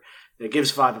 whatever. It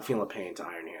gives 5 of Feel of Pain to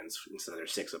Iron Hands instead of their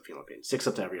 6 of Feel of Pain. 6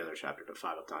 up to every other chapter, but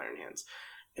 5 up to Iron Hands.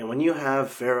 And when you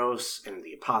have Pharaohs and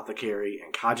the Apothecary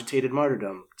and Cogitated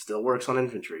Martyrdom, it still works on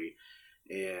infantry,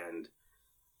 and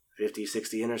 50,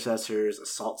 60 Intercessors,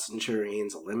 Assault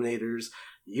Centurions, Eliminators,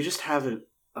 you just have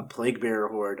a Plague Bearer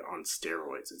Horde on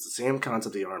steroids. It's the same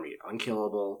concept of the army.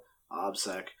 Unkillable,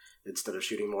 OBSEC. Instead of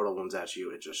shooting mortal wounds at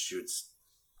you, it just shoots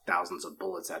thousands of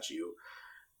bullets at you.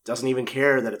 Doesn't even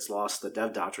care that it's lost the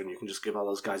Dev Doctrine. You can just give all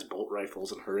those guys bolt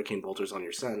rifles and hurricane bolters on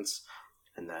your sense,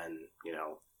 and then,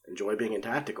 enjoy being in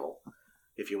tactical.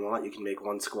 If you want, you can make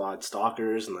one squad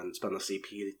Stalkers and then spend the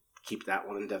CP, keep that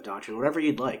one in Dev Doctrine, whatever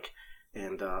you'd like.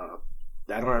 And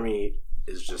that army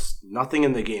is just, nothing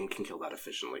in the game can kill that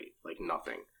efficiently. Like,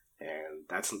 nothing. And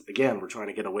that's, again, we're trying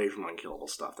to get away from unkillable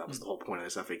stuff. That was the whole point of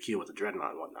this FAQ with the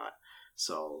Dreadnought and whatnot.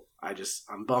 So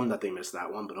I'm bummed that they missed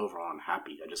that one, but overall I'm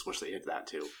happy. I just wish they hit that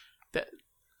too.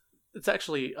 It's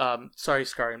actually, sorry,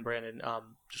 Scar and Brandon,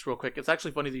 just real quick. It's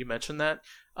actually funny that you mentioned that.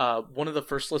 One of the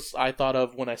first lists I thought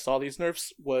of when I saw these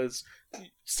nerfs was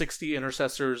 60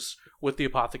 Intercessors with the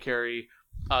Apothecary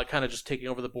kind of just taking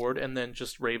over the board, and then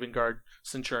just Raven Guard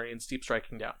Centurions deep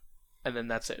striking down. And then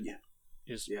that's it. Yeah.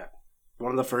 Yeah.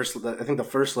 One of the first, I think the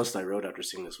first list I wrote after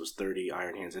seeing this was 30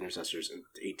 Iron Hands Intercessors and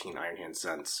 18 Iron Hands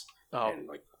Sense. Oh. And,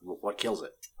 what kills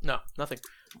it? No, nothing.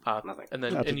 Nothing. And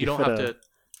then, and you don't have to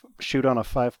shoot on a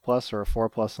 5+ or a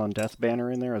 4+ on Death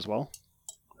Banner in there as well.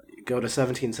 You go to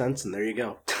 17 cents and there you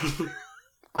go.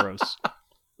 Gross.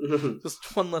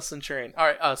 Just one less Centurion.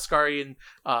 All right, Scary and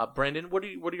Brandon, what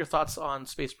are your thoughts on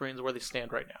Space Marines, where they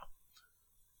stand right now?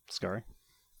 Scary?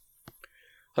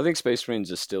 I think Space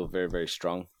Marines are still very, very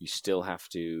strong. You still have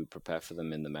to prepare for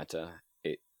them in the meta.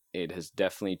 it has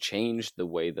definitely changed the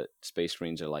way that Space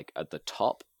Marines are like at the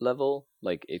top level.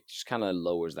 Like it just kind of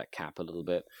lowers that cap a little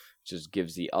bit, just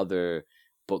gives the other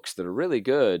books that are really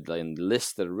good and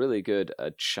lists that are really good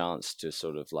a chance to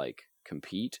sort of like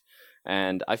compete.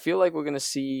 And I feel like we're going to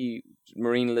see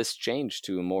Marine lists change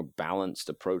to a more balanced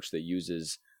approach that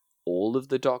uses all of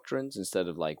the doctrines instead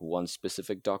of like one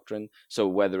specific doctrine. So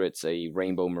whether it's a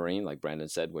Rainbow Marine, like Brandon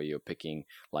said, where you're picking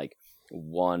like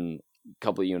one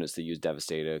couple of units that use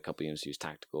Devastator, a couple of units that use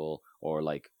Tactical, or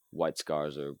like White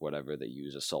Scars or whatever that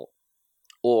use Assault,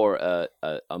 or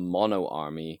a mono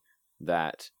army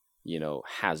that, you know,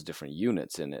 has different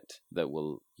units in it that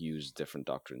will use different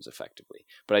doctrines effectively.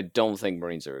 But I don't think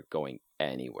Marines are going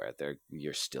anywhere.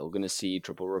 You're still going to see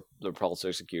triple repulsor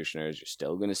executioners. You're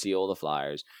still going to see all the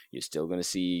flyers. You're still going to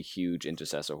see huge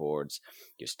intercessor hordes.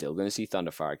 You're still going to see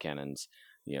thunderfire cannons.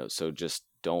 You know, so just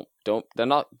don't. They're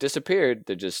not disappeared.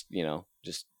 They're just, you know,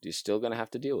 just you're still going to have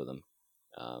to deal with them.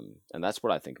 And that's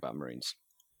what I think about Marines.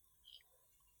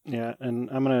 Yeah, and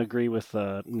I'm going to agree with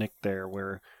Nick there,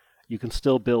 where you can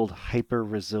still build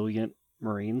hyper-resilient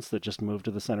Marines that just move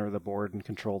to the center of the board and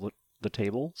control the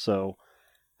table. So,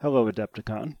 hello,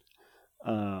 Adepticon.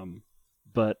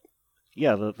 But,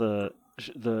 yeah,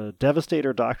 the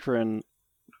Devastator Doctrine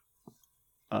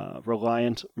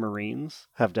reliant Marines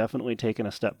have definitely taken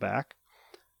a step back.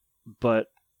 But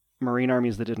Marine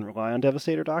armies that didn't rely on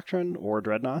Devastator Doctrine or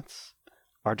Dreadnoughts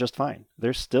are just fine.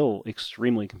 They're still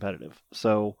extremely competitive.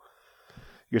 So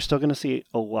you're still going to see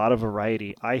a lot of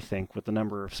variety, I think, with the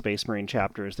number of Space Marine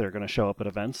chapters that are going to show up at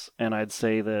events. And I'd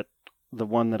say that the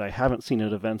one that I haven't seen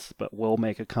at events but will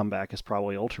make a comeback is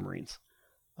probably Ultramarines.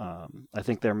 I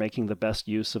think they're making the best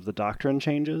use of the doctrine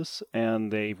changes,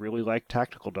 and they really like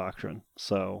tactical doctrine.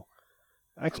 So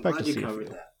I expect to see a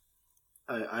few.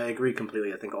 I agree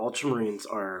completely. I think Ultramarines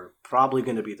are probably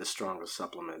going to be the strongest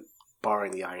supplement,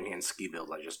 barring the Iron Hand ski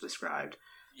build I just described.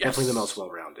 Yes. Definitely the most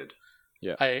well-rounded.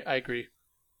 Yeah, I agree.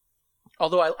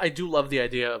 Although I do love the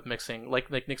idea of mixing, like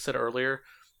Nick said earlier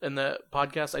in the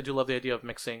podcast, I do love the idea of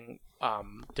mixing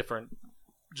different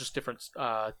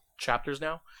chapters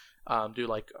now. Do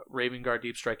like Raven Guard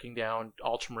Deep Striking Down,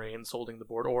 Ultramarines holding the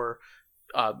board, or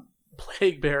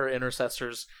Plague Bearer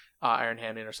Intercessors, Iron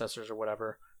Hand Intercessors, or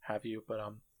whatever have you. But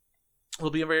it'll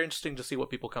be very interesting to see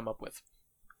what people come up with.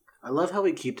 I love how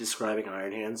we keep describing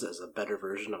Iron Hands as a better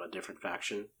version of a different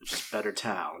faction. It's just better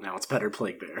Tau. Now it's better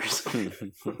Plague Bearers.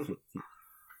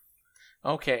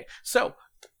 Okay, so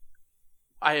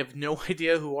I have no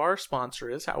idea who our sponsor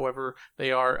is. However,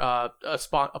 they are a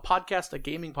podcast, a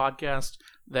gaming podcast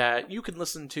that you can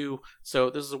listen to. So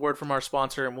this is a word from our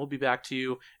sponsor, and we'll be back to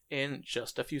you in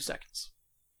just a few seconds.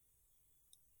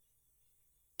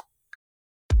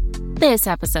 This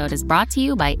episode is brought to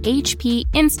you by HP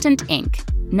Instant Ink.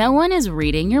 No one is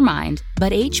reading your mind,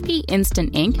 but HP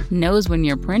Instant Ink knows when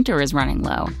your printer is running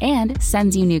low and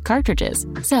sends you new cartridges,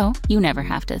 so you never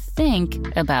have to think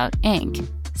about ink.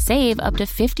 Save up to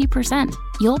 50%.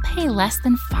 You'll pay less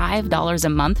than $5 a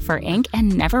month for ink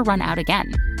and never run out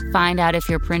again. Find out if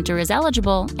your printer is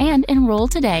eligible and enroll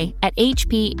today at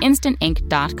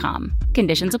hpinstantink.com.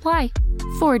 Conditions apply.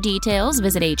 For details,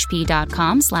 visit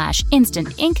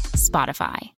hp.com/instantink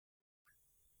Spotify.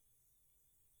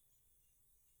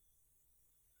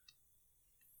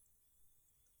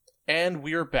 And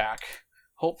we're back.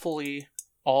 Hopefully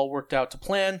all worked out to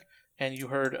plan, and you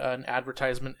heard an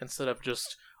advertisement instead of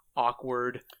just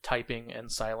awkward typing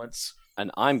and silence.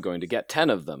 And I'm going to get 10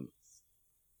 of them.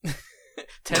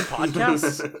 10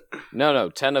 podcasts? No,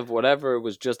 10 of whatever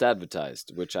was just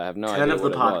advertised, which I have no idea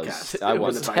what it was. I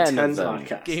want 10 of them.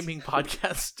 Gaming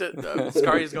podcast.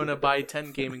 Scary is going to buy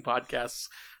 10 gaming podcasts.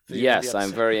 Yes,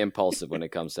 I'm very impulsive when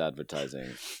it comes to advertising.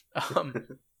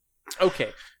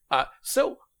 Okay,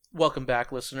 so welcome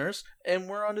back, listeners, and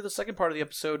we're on to the second part of the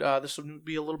episode. This will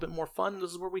be a little bit more fun.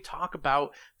 This is where we talk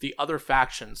about the other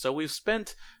factions. So we've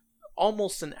spent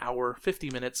almost an hour, 50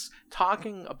 minutes,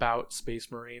 talking about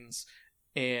Space Marines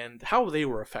and how they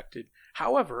were affected.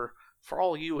 However, for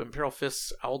all you Imperial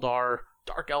Fists, Eldar,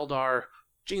 Dark Eldar,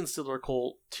 Genestealer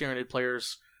Cult, Tyranid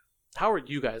players, how are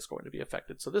you guys going to be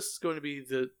affected? So this is going to be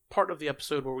the part of the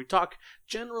episode where we talk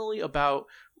generally about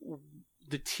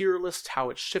the tier list, how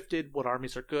it's shifted, what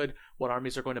armies are good, what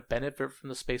armies are going to benefit from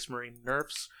the Space Marine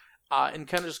nerfs, and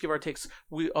kind of just give our takes.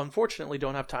 We unfortunately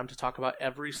don't have time to talk about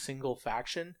every single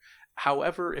faction.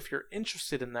 However, if you're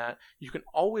interested in that, you can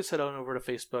always head on over to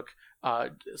Facebook,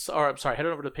 head on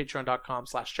over to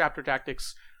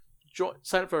patreon.com/chaptertactics,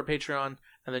 sign up for our Patreon,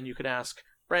 and then you can ask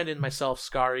Brandon, myself,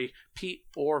 Scary, Pete,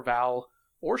 or Val,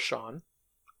 or Sean,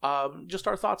 just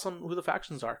our thoughts on who the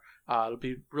factions are. It'll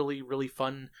be really, really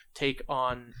fun take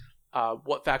on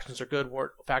what factions are good,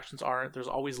 what factions aren't. There's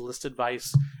always list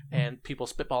advice and people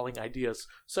spitballing ideas.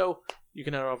 So you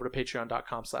can head over to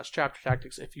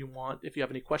patreon.com/chaptertactics if you want, if you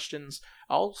have any questions.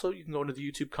 Also, you can go into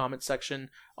the YouTube comment section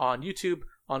on YouTube,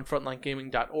 on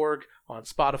frontlinegaming.org, on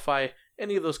Spotify,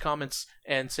 any of those comments,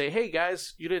 and say, hey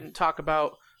guys, you didn't talk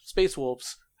about Space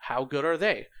Wolves. How good are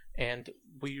they? And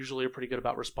we usually are pretty good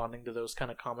about responding to those kind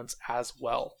of comments as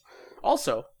well.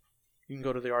 Also, you can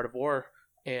go to the Art of War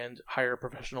and hire a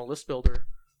professional list builder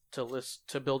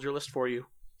to build your list for you.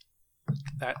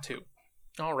 That too.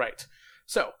 All right.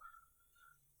 So,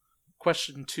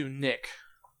 question to Nick.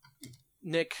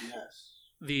 Nick,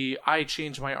 Yes. I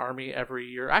change my army every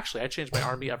year. Actually, I change my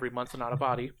army every month, not a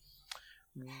body.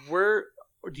 Where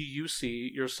do you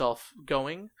see yourself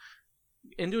going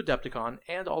into Adepticon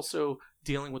and also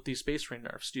dealing with these Space Marine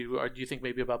nerfs? Do you think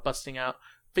maybe about busting out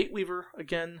Fate Weaver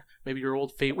again? Maybe your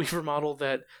old Fate Weaver model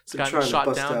that's gotten shot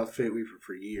down? Been trying to bust out Fate Weaver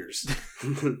for years.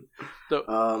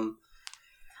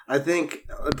 I think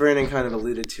Brandon kind of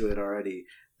alluded to it already,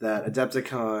 that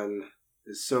Adepticon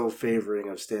is so favoring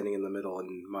of standing in the middle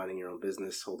and minding your own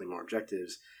business, holding more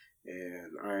objectives,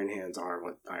 and Iron Hands are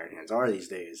what Iron Hands are these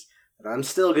days. And I'm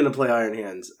still going to play Iron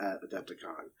Hands at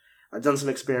Adepticon. I've done some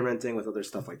experimenting with other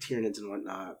stuff like Tyranids and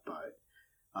whatnot, but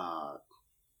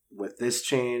with this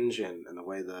change and the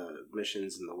way the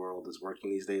missions in the world is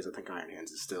working these days, I think Iron Hands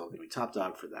is still going to be top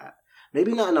dog for that.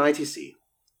 Maybe not in ITC,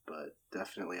 but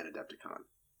definitely at Adepticon.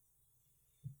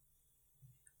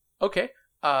 Okay.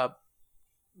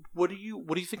 What do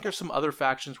you think are some other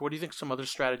factions? What do you think some other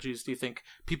strategies do you think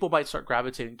people might start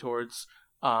gravitating towards?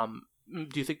 Do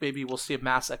you think maybe we'll see a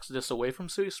mass exodus away from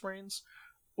Space Marines?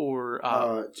 Or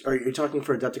are you talking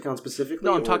for Adepticon specifically?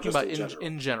 No, I'm talking about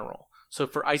in general. So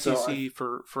for ITC,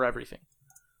 for everything.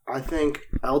 I think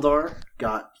Eldar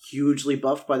got hugely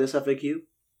buffed by this FAQ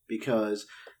because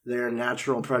they're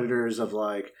natural predators of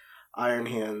like Iron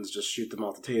Hands, just shoot them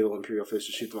off the table, Imperial Fist,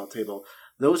 just shoot them off the table.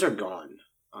 Those are gone.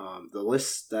 The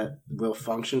lists that will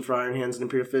function for Iron Hands and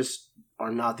Imperial Fist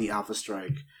are not the Alpha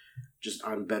Strike, just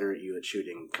I'm better at you at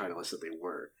shooting kind of lists that they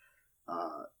were.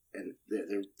 And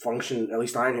their function, at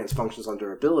least Iron Hands functions on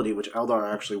durability, which Eldar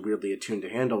are actually weirdly attuned to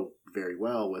handle very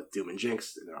well with Doom and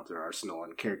Jinx in their arsenal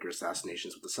and character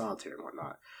assassinations with the Solitaire and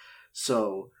whatnot.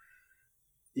 So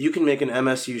you can make an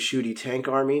MSU shooty tank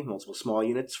army, multiple small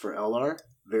units for Eldar,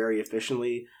 very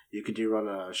efficiently. You could run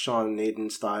a Sean Naden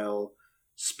style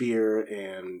spear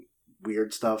and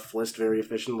weird stuff list very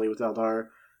efficiently with Eldar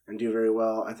and do very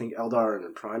well. I think Eldar are in a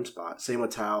prime spot. Same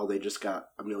with Tau, they just got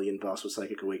a million buffs with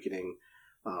Psychic Awakening.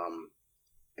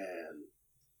 And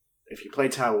if you play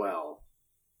Tau well,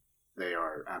 they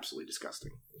are absolutely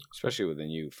disgusting. Especially with the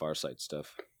new Farsight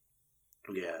stuff.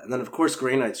 Yeah, and then of course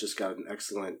Grey Knights just got an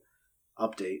excellent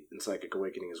update in Psychic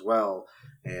Awakening as well,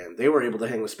 and they were able to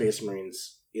hang with Space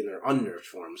Marines in their unnerved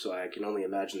form, so I can only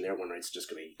imagine their win rate's just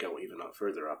going to go even up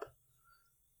further up.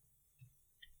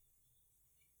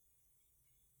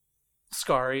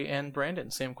 Scary and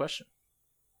Brandon, same question.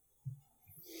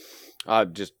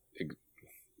 Just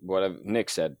what Nick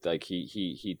said, like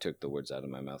he took the words out of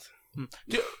my mouth.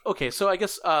 Okay, so I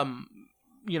guess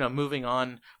moving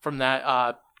on from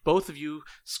that, both of you,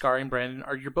 Scary and Brandon,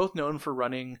 you're both known for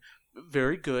running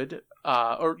very good,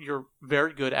 or you're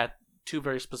very good at two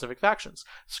very specific factions.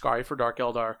 Scary for Dark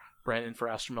Eldar, Brandon for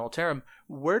Astra Militarum.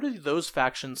 Where do those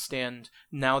factions stand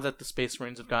now that the Space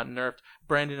Marines have gotten nerfed?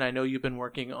 Brandon, I know you've been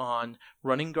working on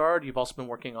Running Guard. You've also been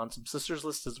working on some Sisters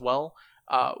lists as well.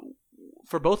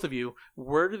 For both of you,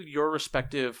 where do your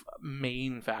respective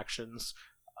main factions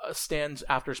stand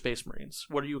after Space Marines?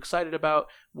 What are you excited about?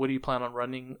 What do you plan on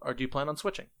running, or do you plan on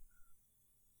switching?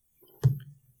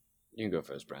 You can go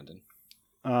first, Brandon.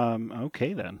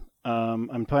 Okay then.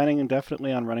 I'm planning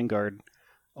indefinitely on Running Guard,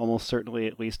 almost certainly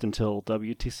at least until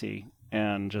WTC,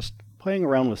 and just playing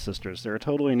around with Sisters. They're a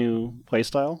totally new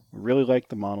playstyle. Really like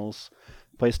the models.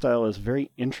 Playstyle is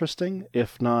very interesting,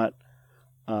 if not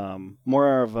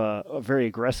more of a very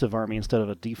aggressive army instead of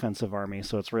a defensive army,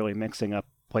 so it's really mixing up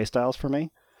playstyles for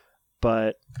me.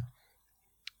 But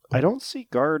I don't see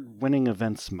Guard winning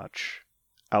events much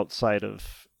outside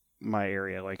of my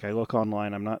area. Like, I look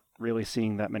online, I'm not really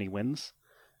seeing that many wins,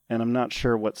 and I'm not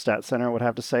sure what Stat Center would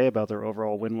have to say about their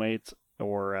overall win rates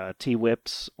or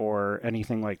T-whips or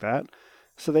anything like that.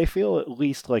 So they feel at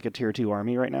least like a Tier 2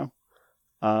 army right now.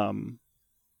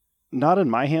 Not in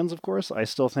my hands, of course. I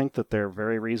still think that they're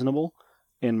very reasonable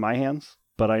in my hands,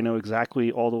 but I know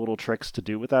exactly all the little tricks to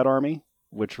do with that army,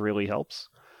 which really helps.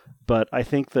 But I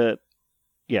think that,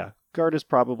 yeah, Guard is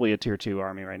probably a Tier 2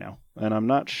 army right now. And I'm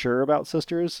not sure about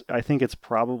Sisters. I think it's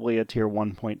probably a Tier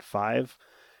 1.5.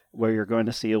 where you're going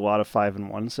to see a lot of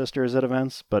 5-1 sisters at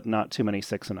events, but not too many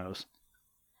 6-0s.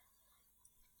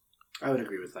 I would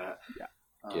agree with that.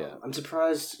 Yeah. I'm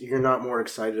surprised you're not more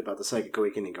excited about the Psychic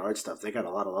Awakening guard stuff. They got a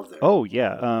lot of love there. Oh,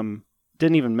 yeah.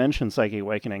 Didn't even mention Psychic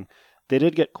Awakening. They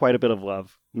did get quite a bit of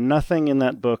love. Nothing in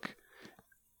that book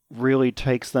really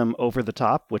takes them over the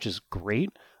top, which is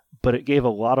great, but it gave a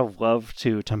lot of love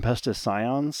to Tempestus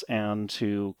Scions and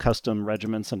to custom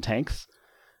regiments and tanks.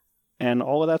 And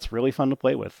all of that's really fun to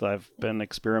play with. I've been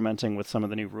experimenting with some of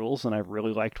the new rules, and I've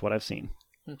really liked what I've seen.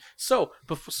 So,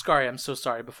 Scary, I'm so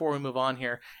sorry. Before we move on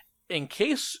here, in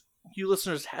case you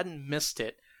listeners hadn't missed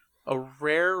it, a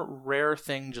rare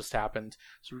thing just happened.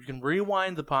 So we can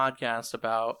rewind the podcast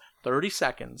about 30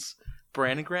 seconds.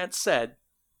 Brandon Grant said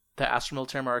that Astra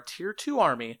Militarum are a Tier 2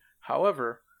 army.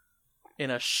 However,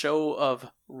 in a show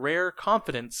of rare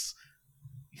confidence,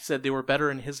 he said they were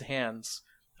better in his hands.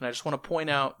 And I just want to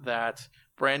point out that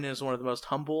Brandon is one of the most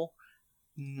humble,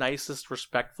 nicest,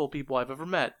 respectful people I've ever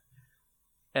met.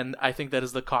 And I think that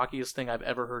is the cockiest thing I've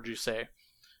ever heard you say.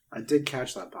 I did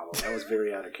catch that, Pablo. That was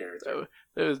very out of character.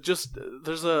 It was just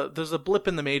there's a blip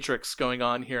in the matrix going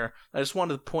on here. I just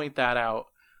wanted to point that out.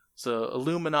 So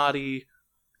Illuminati,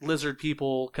 lizard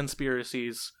people,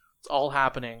 conspiracies, it's all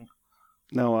happening.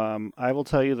 No, I will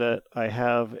tell you that I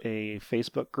have a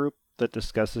Facebook group that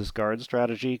discusses guard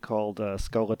strategy called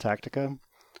Scola Tactica,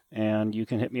 and you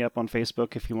can hit me up on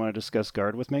Facebook if you want to discuss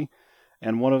guard with me.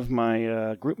 And one of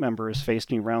my group members faced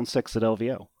me round 6 at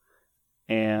LVO.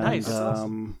 And nice.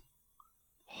 Awesome.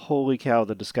 Holy cow,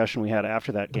 the discussion we had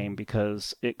after that game,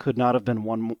 because it could not have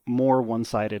been more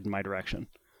one-sided in my direction.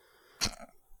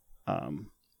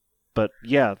 But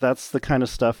yeah, that's the kind of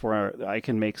stuff where I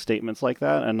can make statements like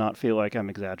that and not feel like I'm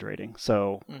exaggerating.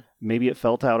 So maybe it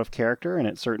felt out of character, and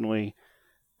it certainly,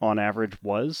 on average,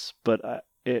 was, but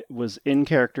it was in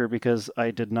character because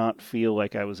I did not feel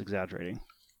like I was exaggerating.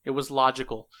 It was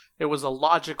logical. It was a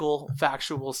logical,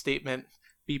 factual statement.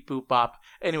 Beep, boop, bop.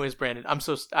 Anyways, Brandon, I'm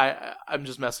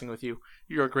just messing with you.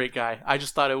 You're a great guy. I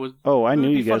just thought it was. Oh, I knew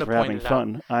you guys were having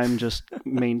fun. I'm just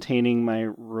maintaining my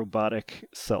robotic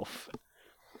self.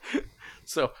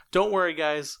 So don't worry,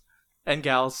 guys and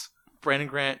gals. Brandon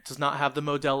Grant does not have the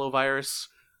Modelo virus.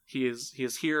 He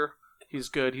is here. He's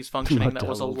good. He's functioning. That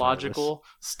was a logical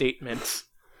statement.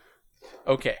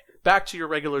 Okay, back to your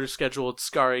regular scheduled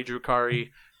Scary Drukhari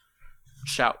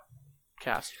shout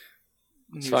cast.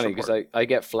 It's funny because I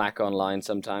get flack online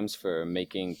sometimes for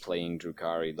making playing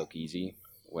Drukhari look easy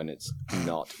when it's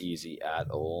not easy at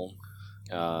all.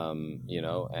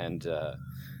 And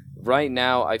right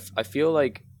now I feel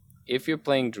like if you're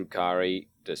playing Drukhari,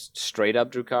 just straight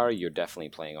up Drukhari, you're definitely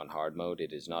playing on hard mode.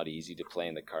 It is not easy to play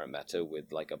in the current meta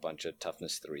with like a bunch of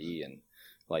toughness 3 and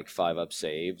like 5-up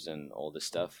saves and all this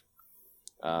stuff.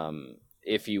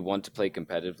 If you want to play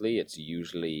competitively, it's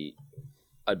usually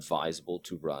advisable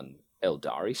to run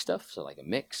Eldari stuff, so like a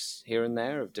mix here and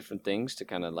there of different things to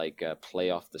kind of like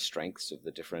play off the strengths of the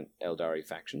different Eldari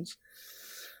factions.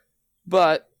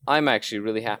 But I'm actually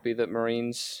really happy that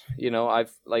Marines,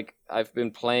 I've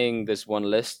been playing this one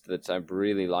list that I'm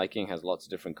really liking, has lots of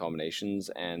different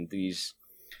combinations, and these,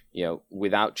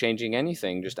 without changing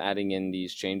anything, just adding in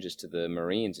these changes to the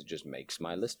Marines, it just makes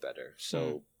my list better.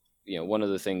 So, one of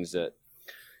the things that,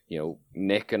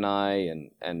 Nick and I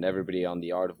and everybody on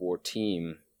the Art of War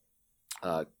team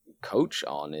coach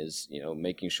on is,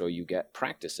 making sure you get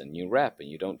practice and you rep and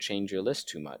you don't change your list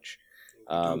too much.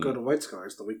 Don't go to White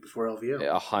Scars the week before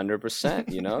LVO.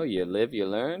 100%. You live, you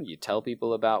learn, you tell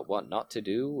people about what not to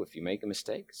do if you make a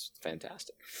mistake. It's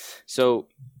fantastic. So,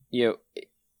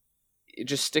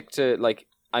 just stick to,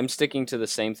 I'm sticking to the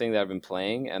same thing that I've been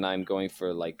playing, and I'm going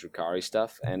for, Drukhari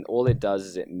stuff, and all it does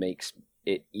is it makes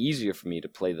it easier for me to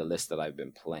play the list that I've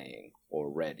been playing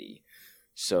already.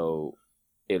 So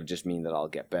it'll just mean that I'll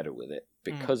get better with it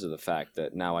because of the fact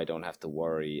that now I don't have to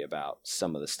worry about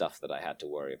some of the stuff that I had to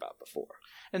worry about before.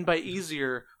 And by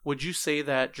easier, would you say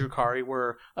that Drukhari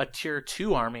were a Tier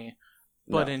 2 army,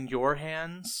 but in your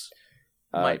hands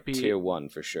might be... Tier 1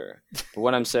 for sure. But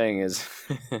what I'm saying is...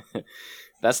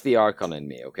 that's the Archon in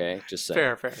me, okay? Just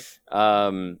saying. Fair.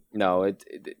 No,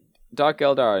 Dark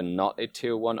Eldar are not a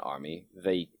Tier 1 army.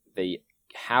 They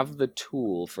have the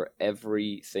tool for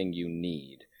everything you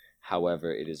need.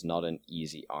 However, it is not an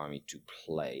easy army to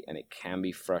play, and it can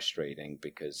be frustrating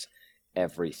because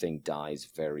everything dies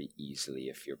very easily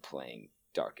if you're playing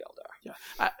Dark Eldar.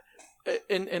 Yeah.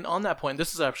 And on that point,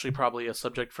 this is actually probably a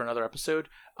subject for another episode,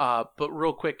 but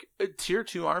real quick, Tier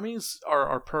 2 armies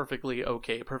are perfectly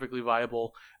okay, perfectly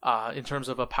viable in terms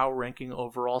of a power ranking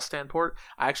overall standpoint.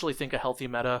 I actually think a healthy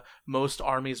meta, most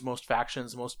armies, most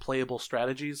factions, most playable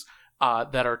strategies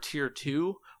that are Tier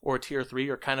 2 or tier 3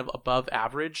 or kind of above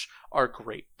average are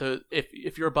great.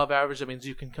 If you're above average, that means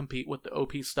you can compete with the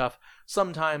OP stuff.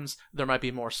 Sometimes there might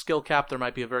be more skill cap, there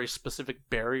might be a very specific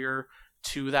barrier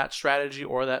to that strategy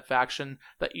or that faction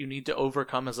that you need to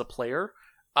overcome as a player.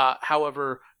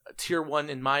 However, tier 1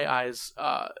 in my eyes,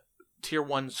 tier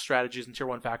 1 strategies and tier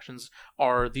 1 factions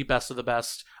are the best of the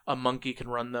best. A monkey can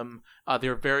run them.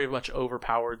 They're very much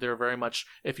overpowered. They're very much,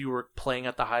 if you were playing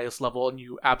at the highest level and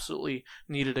you absolutely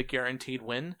needed a guaranteed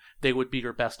win, they would be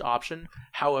your best option.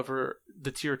 However,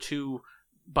 the tier 2,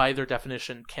 by their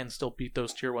definition, can still beat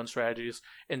those tier 1 strategies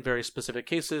in very specific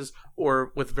cases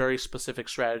or with very specific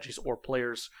strategies or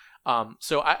players.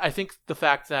 So I think the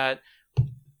fact that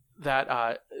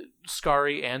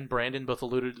Scary and Brandon both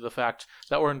alluded to the fact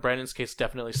that, or in Brandon's case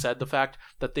definitely said the fact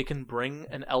that they can bring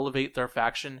and elevate their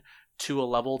faction to a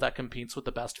level that competes with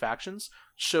the best factions,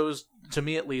 shows, to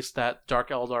me at least, that Dark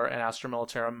Eldar and Astra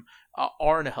Militarum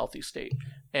are in a healthy state.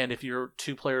 And if you're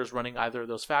 2 players running either of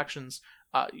those factions,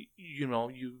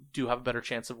 you do have a better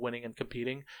chance of winning and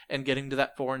competing and getting to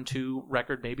that 4-2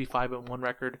 record, maybe 5-1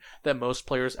 record that most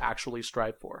players actually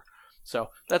strive for. So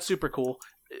that's super cool.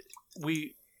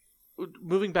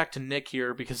 Moving back to Nick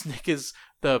here, because Nick is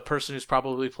the person who's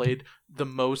probably played the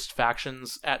most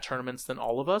factions at tournaments than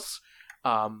all of us.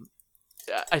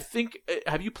 I think,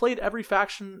 have you played every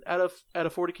faction at a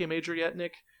 40K major yet,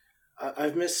 Nick?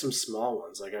 I've missed some small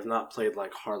ones. Like, I've not played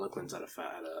like Harlequins at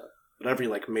every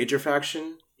like major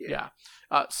faction. Yeah.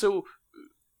 So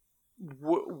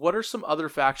what are some other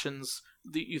factions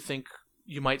that you think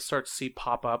you might start to see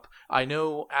pop up? I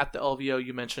know at the LVO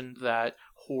you mentioned that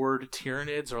Horde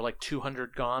Tyranids or like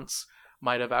 200 Gaunts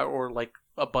might have, or like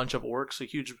a bunch of Orcs, a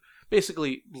huge,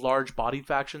 basically large bodied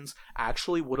factions,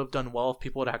 actually would have done well if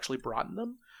people had actually brought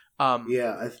them.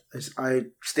 I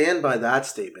stand by that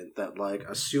statement that like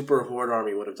a super Horde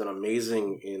army would have done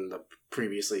amazing in the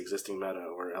previously existing meta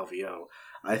or LVO.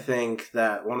 I think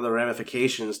that one of the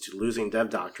ramifications to losing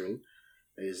Dev Doctrine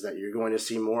is that you're going to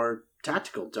see more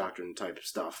tactical doctrine type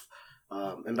stuff.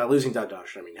 And by losing Dev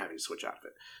Doctrine, I mean having to switch out of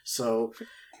it. So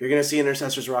you're going to see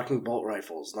Intercessors rocking bolt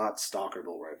rifles, not Stalker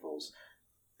bolt rifles.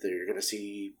 You're going to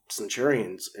see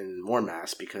Centurions in more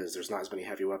mass because there's not as many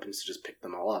heavy weapons to just pick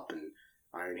them all up, and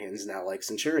Iron Hands now like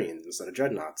Centurions instead of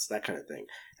Dreadnoughts, that kind of thing.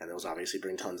 And those obviously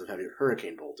bring tons of heavy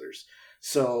Hurricane Bolters.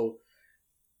 So,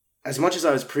 as much as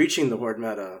I was preaching the Horde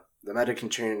meta, the meta can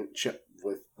change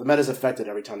the meta is affected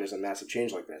every time there's a massive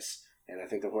change like this. And I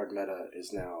think the Horde meta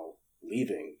is now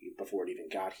leaving before it even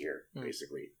got here,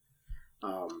 basically.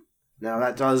 Now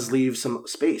that does leave some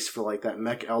space for like that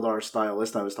Mech Eldar style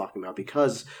list I was talking about,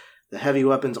 because the heavy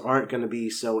weapons aren't going to be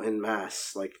so en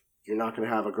masse. Like, you're not going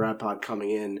to have a grab pod coming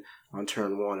in on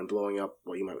turn 1 and blowing up,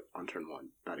 well, you might on turn 1,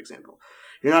 bad example.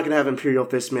 You're not going to have Imperial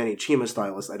Fistman Chima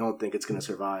stylist. I don't think it's going to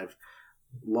survive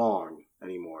long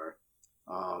anymore.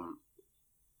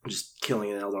 Just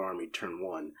killing an Eldar army turn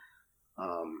 1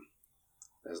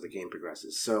 as the game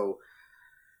progresses. So,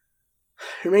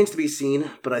 it remains to be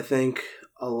seen, but I think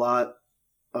a lot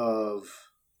of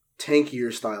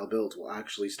tankier style builds will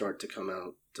actually start to come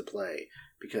out to play,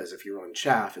 because if you run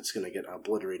chaff, it's going to get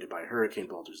obliterated by Hurricane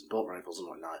Bolters and bolt rifles and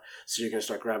whatnot. So you're going to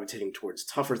start gravitating towards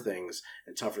tougher things,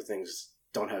 and tougher things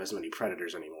don't have as many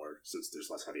predators anymore since there's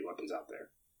less heavy weapons out there.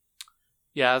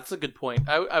 Yeah, that's a good point.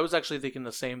 I was actually thinking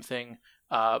the same thing.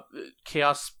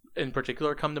 Chaos in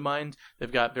particular come to mind.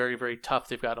 They've got very, very tough.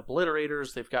 They've got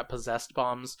obliterators. They've got possessed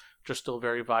bombs, which are still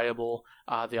very viable.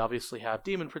 They obviously have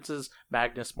Demon Princes,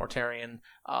 Magnus, Mortarion,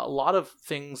 a lot of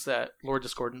things that Lord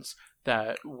Discordance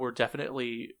that were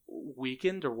definitely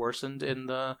weakened or worsened in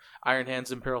the Iron Hands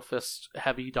Imperial Fist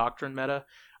heavy doctrine meta.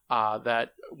 That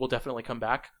will definitely come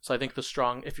back. So I think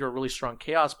if you're a really strong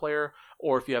Chaos player,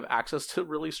 or if you have access to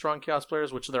really strong Chaos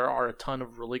players, which there are a ton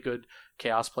of really good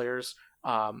Chaos players,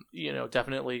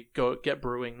 definitely go get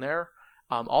brewing there.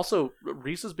 Also,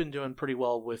 Reese has been doing pretty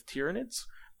well with Tyranids,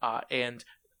 and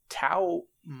Tau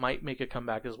might make a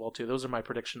comeback as well too. Those are my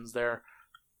predictions there.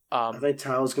 I think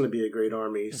Tau is going to be a great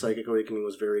army. Psychic Awakening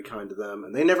was very kind to them,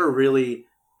 and they never really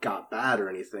got bad or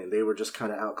anything. They were just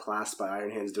kind of outclassed by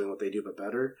Iron Hands doing what they do but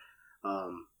better.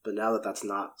 But now that that's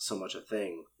not so much a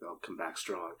thing, they'll come back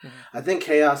strong. Mm-hmm. I think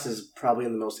Chaos is probably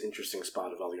in the most interesting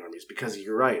spot of all the armies, because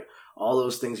you're right, all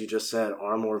those things you just said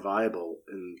are more viable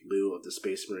in lieu of the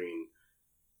Space Marine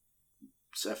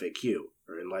FAQ,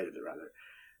 or in light of it rather.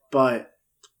 But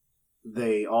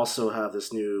they also have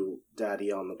this new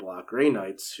daddy on the block, Grey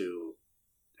Knights, who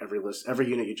every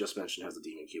unit you just mentioned has the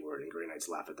demon keyword, and Grey Knights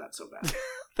laugh at that so bad.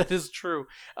 That is true.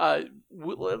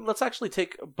 Let's actually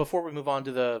take, before we move on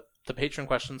to the patron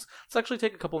questions, let's actually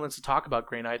take a couple minutes to talk about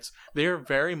Grey Knights. They're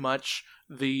very much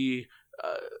the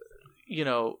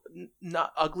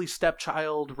not ugly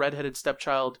stepchild, redheaded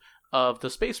stepchild of the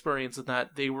Space Marines, in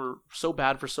that they were so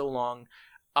bad for so long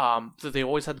that they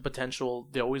always had the potential.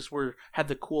 They always had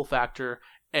the cool factor.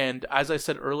 And as I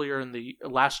said earlier in the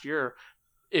last year,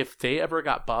 if they ever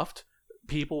got buffed,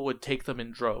 people would take them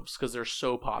in droves because they're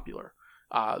so popular.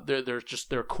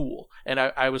 They're cool. And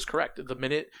I was correct. The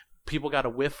minute people got a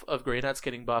whiff of Grey Knights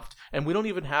getting buffed, and we don't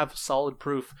even have solid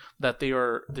proof that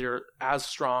they're as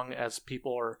strong as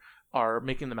people are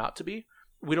making them out to be.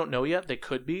 We don't know yet. They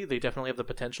could be. They definitely have the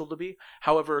potential to be.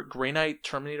 However, Grey Knight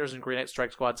Terminators and Grey Knight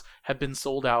Strike Squads have been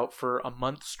sold out for a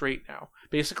month straight now,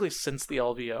 basically since the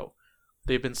LVO.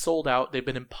 They've been sold out. They've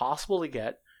been impossible to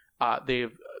get.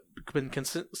 They've been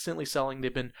consistently selling.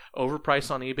 They've been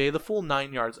overpriced on eBay. The full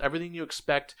 9 yards. Everything you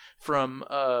expect from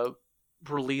a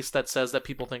release that says that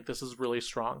people think this is really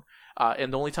strong.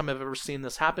 And the only time I've ever seen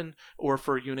this happen, or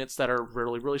for units that are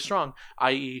really, really strong,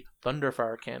 i.e.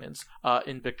 Thunderfire cannons,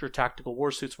 Invictor tactical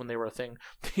warsuits when they were a thing,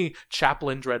 the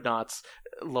Chaplain dreadnoughts,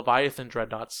 Leviathan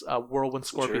dreadnoughts, Whirlwind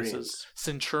Scorpiuses,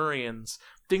 Centurions,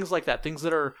 things like that. Things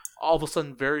that are all of a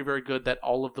sudden very, very good that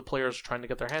all of the players are trying to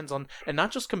get their hands on. And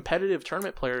not just competitive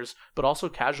tournament players, but also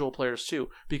casual players too.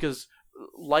 Because,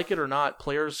 like it or not,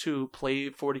 players who play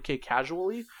 40k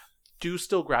casually do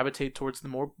still gravitate towards the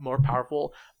more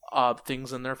powerful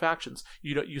things in their factions.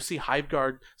 You see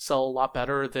Hiveguard sell a lot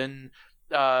better than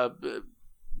Malanthropes,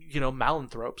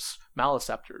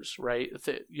 Maliceptors, right?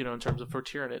 In terms of for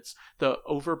Tyranids, the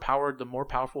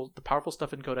powerful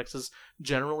stuff in codexes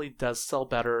generally does sell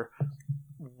better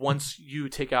once you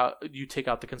take out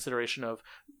the consideration of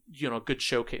good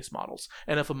showcase models.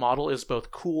 And if a model is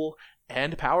both cool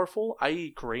and powerful,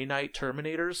 i.e. Grey Knight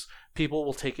Terminators, people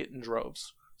will take it in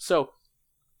droves. So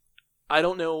I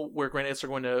don't know where Grey Knights are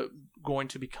going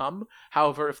to become.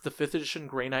 However, if the 5th edition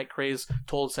Grey Knight craze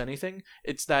told us anything,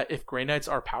 it's that if Grey Knights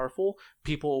are powerful,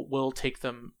 people will take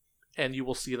them, and you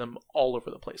will see them all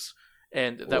over the place.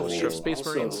 And that was true of Space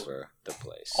Marines. All over the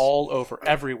place. All over,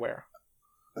 everywhere.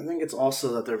 I think it's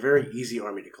also that they're very easy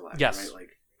army to collect. Yes. Right? Like,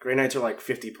 Grey Knights are like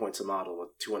 50 points a model with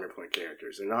 200-point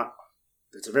characters.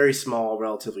 It's a very small,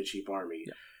 relatively cheap army.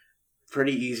 Yeah.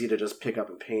 Pretty easy to just pick up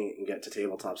and paint and get to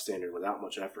tabletop standard without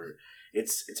much effort.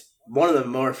 It's one of the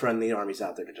more friendly armies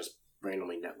out there to just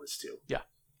randomly netlist to.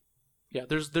 Yeah,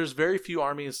 there's very few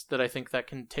armies that I think that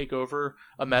can take over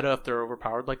a meta if they're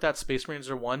overpowered like that. Space Marines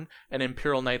are one, and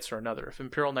Imperial Knights are another. If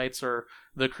Imperial Knights are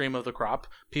the cream of the crop,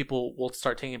 people will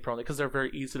start taking Imperial Knights because they're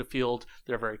very easy to field,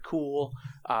 they're very cool,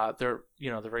 they're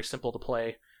very simple to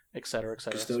play, etc.,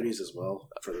 etc. Custodes as well.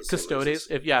 For the Custodes,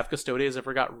 if Custodes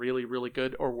ever got really, really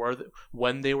good, or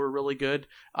when they were really good,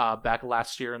 back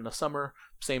last year in the summer,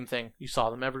 same thing. You saw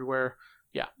them everywhere.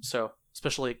 Yeah, so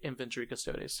especially infantry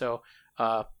Custodes. So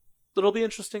it'll be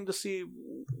interesting to see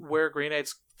where Grey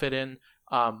Knights fit in.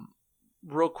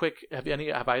 Real quick, have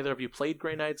either of you played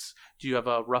Grey Knights? Do you have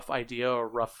a rough idea or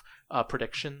rough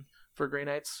prediction for Grey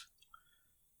Knights?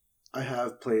 I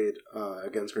have played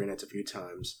against Grey Knights a few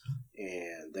times,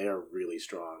 and they are really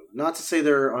strong. Not to say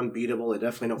they're unbeatable. They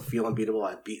definitely don't feel unbeatable.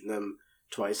 I've beaten them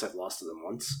twice. I've lost to them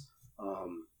once.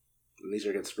 And these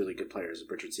are against really good players,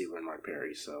 Richard Siegler and Mark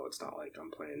Perry, so it's not like I'm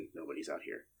playing nobody's out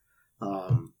here.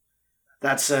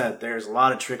 That said, there's a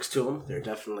lot of tricks to them. They're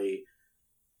definitely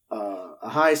a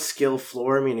high skill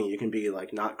floor, meaning you can be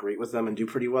like not great with them and do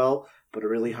pretty well, but a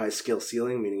really high skill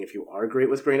ceiling, meaning if you are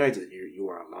great with Grey Knights, you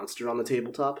are a monster on the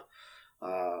tabletop.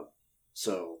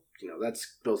 So,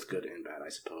 that's both good and bad, I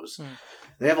suppose.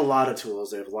 They have a lot of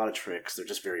tools. They have a lot of tricks. They're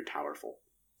just very powerful.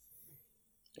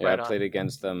 Yeah, right, I played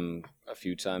against them a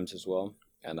few times as well,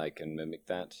 and I can mimic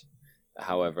that.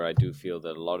 However, I do feel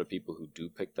that a lot of people who do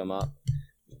pick them up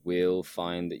will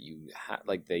find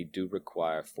that they do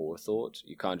require forethought.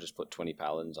 You can't just put 20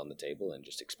 paladins on the table and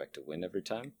just expect to win every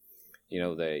time.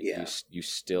 You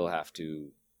still have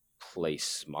to play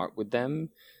smart with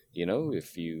them.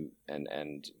 If you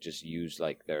and just use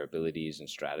like their abilities and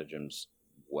stratagems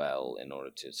well in order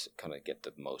to kind of get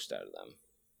the most out of them.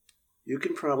 You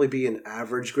can probably be an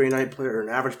average Grey Knight player or an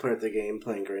average player at the game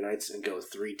playing Grey Knights and go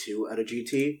 3-2 at a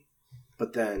GT.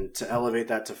 But then to elevate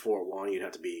that to 4-1, you'd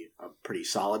have to be a pretty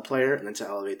solid player. And then to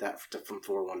elevate that from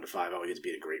 4-1 to 5-0, you'd have to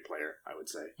be a great player, I would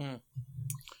say.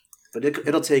 But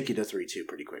it'll take you to 3-2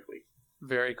 pretty quickly.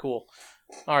 Very cool.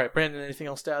 All right, Brandon, anything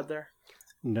else to add there?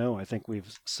 No, I think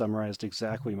we've summarized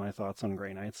exactly my thoughts on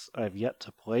Grey Knights. I've yet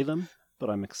to play them, but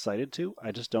I'm excited to.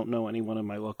 I just don't know anyone in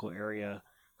my local area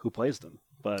who plays them,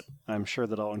 but I'm sure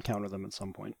that I'll encounter them at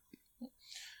some point.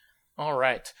 All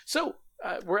right. So,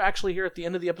 we're actually here at the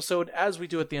end of the episode, as we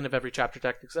do at the end of every Chapter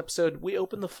Tactics episode. We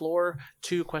open the floor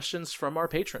to questions from our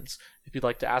patrons. If you'd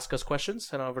like to ask us questions,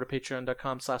 head on over to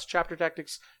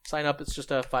patreon.com/chaptertactics. Sign up. It's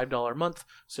just a $5 a month.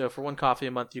 So for one coffee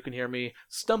a month, you can hear me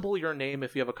stumble your name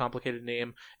if you have a complicated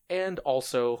name, and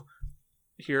also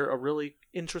hear a really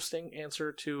interesting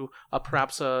answer to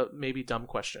perhaps a maybe dumb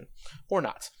question. Or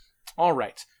not. All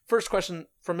right. First question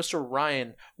from Mr.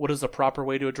 Ryan. What is the proper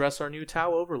way to address our new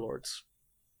Tau overlords?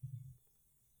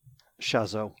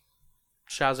 Shazo.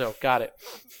 Got it.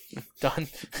 Done.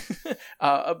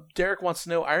 Derek wants to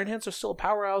know, Iron Hands are still a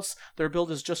powerhouse. Their build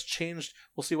has just changed.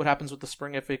 We'll see what happens with the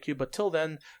spring FAQ, but till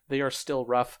then, they are still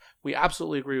rough. We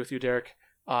absolutely agree with you, Derek.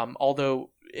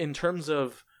 Although, in terms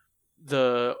of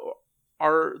the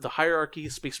hierarchy,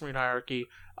 Space Marine hierarchy,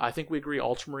 I think we agree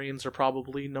Ultramarines are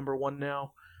probably number one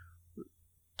now.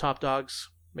 Top dogs,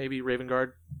 maybe Raven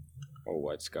Guard. Or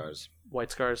White Scars.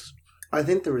 I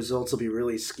think the results will be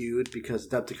really skewed because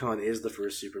Adepticon is the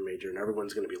first super major and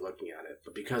everyone's going to be looking at it.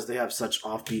 But because they have such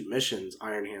offbeat missions,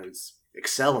 Iron Hands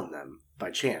excel in them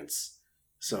by chance.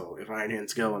 So if Iron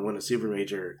Hands go and win a super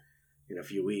major in a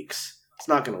few weeks, it's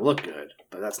not going to look good,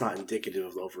 but that's not indicative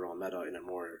of the overall meta in a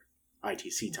more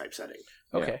ITC type setting.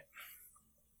 Okay. Yeah.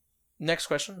 Next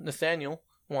question. Nathaniel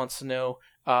wants to know,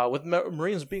 with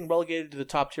Marines being relegated to the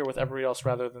top tier with everybody else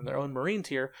rather than their own Marine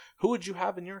tier, who would you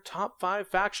have in your top 5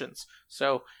 factions?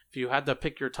 So, if you had to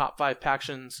pick your top 5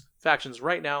 factions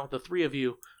right now, the 3 of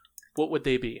you, what would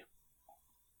they be?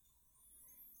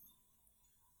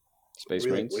 Space Are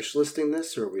we Marines? wish listing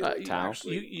this, or are we Tau?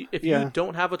 If you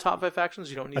don't have a top 5 factions,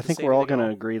 you don't need to I think say we're all anything going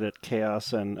to else. agree that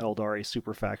Chaos and Eldari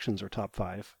super factions are top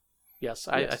 5. Yes,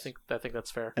 I think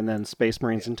that's fair. And then Space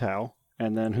Marines and Tau.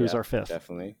 And then who's our 5th?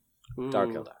 Definitely. Ooh. Dark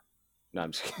Eldar. No,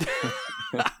 I'm just kidding.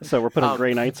 So we're putting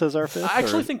Grey Knights as our 5th? I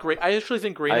actually think Grey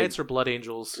Knights are Blood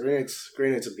Angels. Grey Knights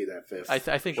would be that 5th.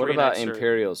 I think. What Grey about Knights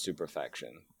Imperial super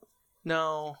faction?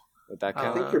 No. Would that I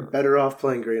count? think you're better off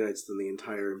playing Grey Knights than the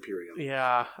entire Imperium.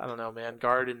 Yeah, I don't know, man.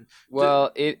 Guard and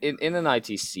Well, in an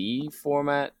ITC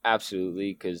format,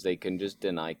 absolutely, because they can just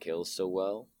deny kills so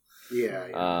well.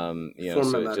 Yeah.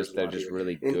 So they're just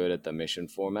really good at the mission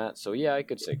format. So yeah, I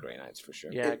could say Grey Knights for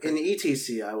sure. Yeah, in the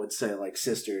ETC, I would say like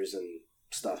Sisters and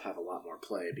stuff have a lot more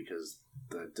play because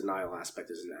the denial aspect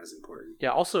isn't as important. Yeah,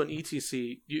 also in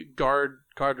ETC, guard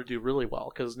would do really well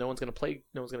because no one's going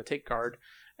to take guard,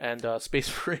 and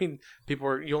Space Marine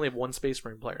you only have one Space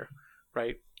Marine player,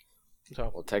 right?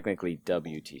 So Well, technically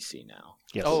WTC now.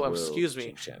 Yes. Oh, World excuse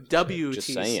me, Team Championship.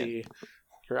 Just saying. WTC.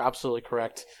 You're absolutely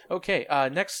correct. Okay,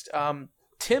 next,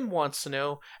 Tim wants to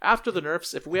know, after the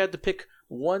nerfs, if we had to pick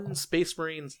one Space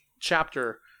Marines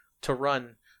chapter to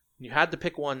run, you had to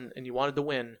pick one and you wanted to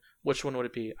win, which one would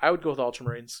it be? I would go with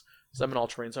Ultramarines, because I'm an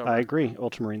Ultramarines owner. I agree,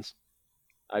 Ultramarines.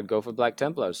 I'd go for Black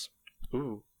Templars.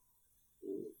 Ooh.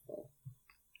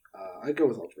 I'd go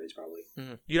with Ultramarines probably.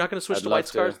 Mm-hmm. You're not going to switch I'd to love White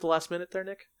Scars to. at the last minute there,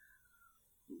 Nick?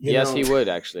 Yes, he would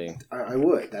actually. I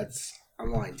would.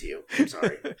 I'm lying to you. I'm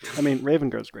sorry. I mean, Raven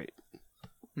Guard's great.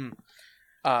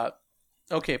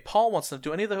 Okay, Paul wants to know,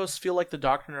 do any of the hosts feel like the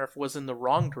Doctor nerf was in the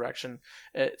wrong direction?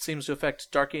 It seems to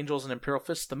affect Dark Angels and Imperial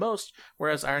Fists the most,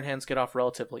 whereas Iron Hands get off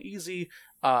relatively easy.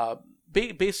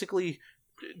 Basically,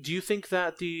 do you think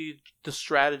that the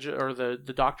strategy or the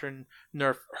Doctrine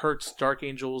nerf hurts Dark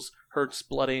Angels, hurts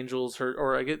Blood Angels,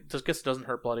 or I guess it doesn't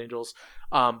hurt Blood Angels,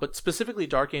 but specifically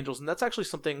Dark Angels, and that's actually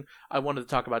something I wanted to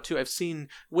talk about too. I've seen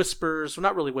whispers, well,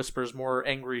 not really whispers, more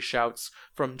angry shouts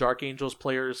from Dark Angels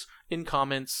players in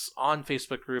comments on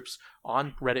Facebook groups,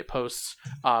 on Reddit posts,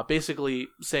 basically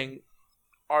saying,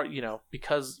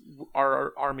 because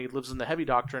our army lives in the Heavy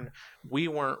Doctrine, we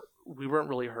weren't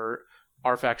really hurt.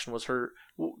 Our faction was hurt.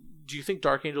 Do you think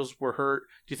Dark Angels were hurt?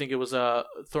 Do you think it was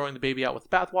throwing the baby out with the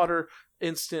bathwater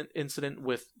incident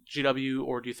with GW,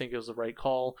 or do you think it was the right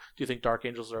call? Do you think Dark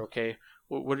Angels are okay?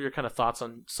 What are your kind of thoughts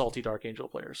on salty Dark Angel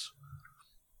players?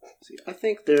 See, I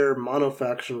think their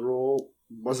mono-faction role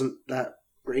wasn't that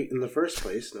great in the first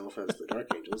place. No offense to the Dark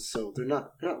Angels, so they're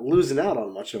not losing out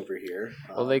on much over here.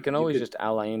 Well, they can always just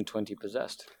ally in 20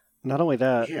 possessed. Not only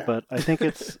that, Yeah. but I think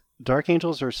it's Dark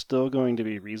Angels are still going to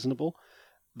be reasonable.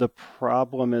 The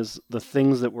problem is the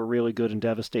things that were really good in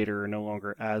Devastator are no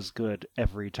longer as good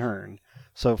every turn.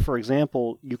 So, for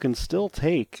example, you can still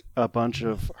take a bunch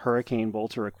of Hurricane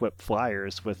Bolter equipped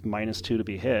flyers with -2 to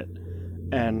be hit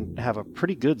and have a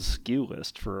pretty good skew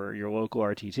list for your local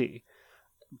RTT.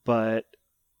 But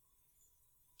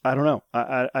I don't know.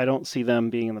 I don't see them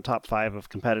being in the top 5 of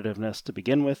competitiveness to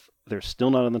begin with. They're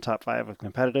still not in the top 5 of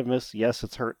competitiveness. Yes,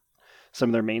 it's hurt some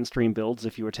of their mainstream builds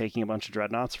if you were taking a bunch of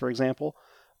Dreadnoughts, for example.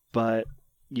 But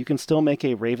you can still make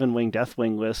a Ravenwing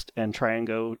Deathwing list and try and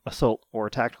go Assault or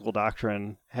Tactical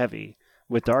Doctrine heavy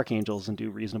with Dark Angels and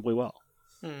do reasonably well.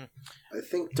 I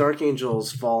think Dark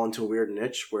Angels fall into a weird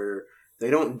niche where they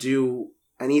don't do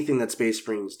anything that Space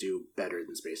Marines do better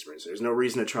than Space Marines. There's no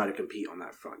reason to try to compete on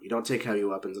that front. You don't take heavy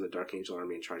weapons in a Dark Angel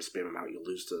army and try to spam them out. You'll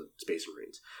lose to Space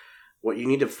Marines. What you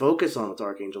need to focus on with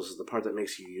Dark Angels is the part that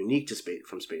makes you unique to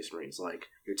from Space Marines, like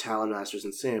your Talon Masters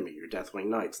and Sammy, your Deathwing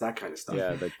Knights, that kind of stuff.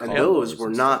 Yeah, and those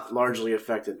were not largely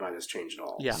affected by this change at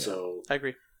all. Yeah, so I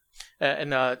agree.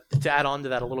 And to add on to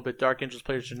that a little bit, Dark Angels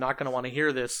players are not going to want to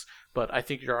hear this, but I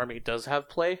think your army does have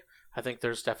play. I think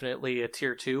there's definitely a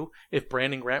tier 2. If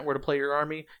Brandon Grant were to play your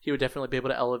army, he would definitely be able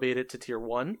to elevate it to tier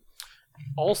 1.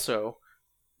 Also,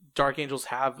 Dark Angels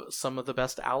have some of the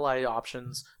best ally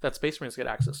options that Space Marines get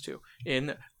access to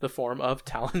in the form of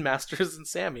Talon Masters and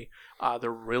Sammy.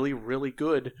 They're really, really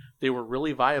good. They were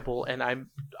really viable, and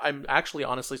I'm actually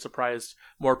honestly surprised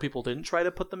more people didn't try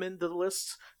to put them into the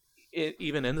lists,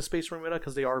 even in the Space Marine meta,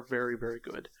 because they are very, very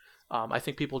good. I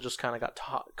think people just kind of got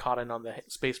caught in on the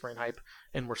Space Marine hype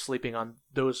and were sleeping on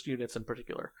those units in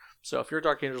particular. So if you're a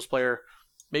Dark Angels player,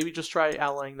 maybe just try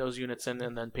allying those units in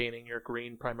and then painting your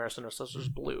green Primaris Intercessors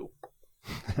blue.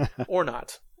 Or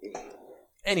not.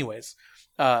 Anyways,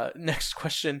 next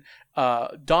question.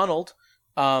 Donald,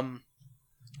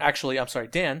 actually, I'm sorry,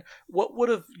 Dan, what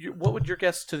would your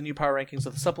guess to the new power rankings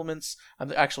of the supplements?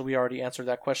 Actually, we already answered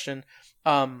that question.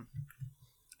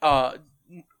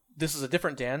 This is a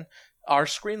different Dan. Are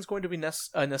screens going to be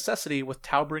a necessity with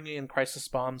Tau bringing in Crisis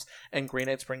Bombs and Grey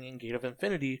Knights bringing in Gate of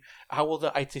Infinity? How will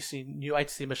the new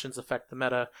ITC missions affect the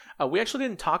meta? We actually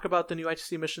didn't talk about the new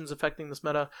ITC missions affecting this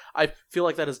meta. I feel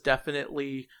like that is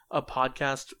definitely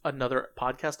another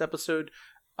podcast episode.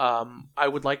 I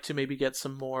would like to maybe get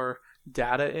some more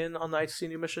data in on the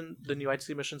new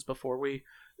ITC missions before we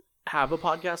have a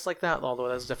podcast like that, although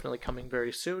that's definitely coming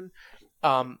very soon.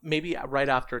 Maybe right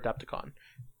after Adepticon.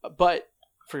 But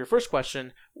for your first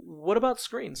question, what about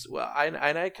screens? Well,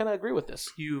 I kind of agree with this.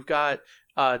 You've got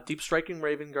Deep Striking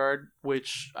Raven Guard,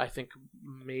 which I think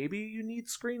maybe you need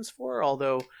screens for,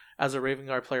 although as a Raven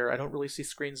Guard player, I don't really see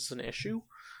screens as an issue.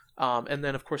 And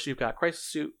then, of course, you've got Crisis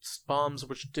Suits Bombs,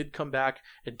 which did come back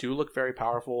and do look very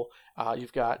powerful.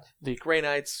 You've got the Grey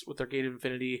Knights with their Gate of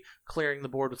Infinity, clearing the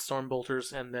board with Storm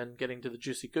Bolters, and then getting to the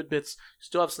juicy good bits. You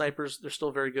still have snipers. They're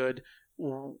still very good.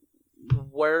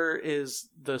 Where is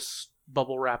this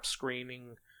bubble wrap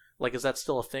screening? Like, is that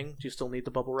still a thing? Do you still need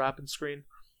the bubble wrap and screen?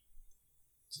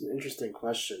 It's an interesting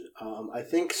question. I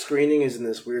think screening is in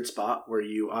this weird spot where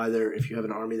you either, if you have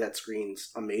an army that screens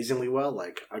amazingly well,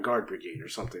 like a guard brigade or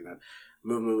something that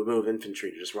move infantry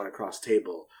to just run across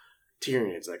table,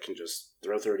 Tyranids that can just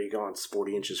throw 30 gaunts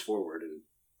 40 inches forward and,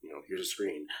 here's a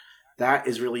screen. That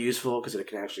is really useful because it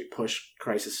can actually push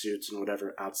Crisis Suits and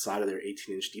whatever outside of their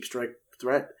 18-inch deep strike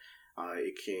threat.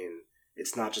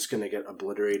 It's not just going to get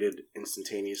obliterated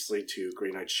instantaneously to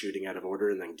Grey Knights shooting out of order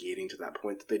and then gating to that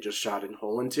point that they just shot in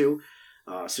hole into.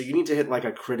 So you need to hit like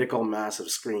a critical mass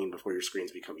of screen before your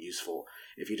screens become useful.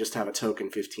 If you just have a token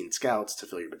 15 scouts to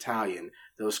fill your battalion,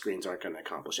 those screens aren't going to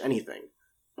accomplish anything.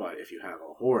 But if you have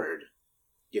a horde,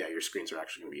 yeah, your screens are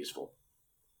actually going to be useful.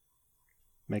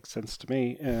 Makes sense to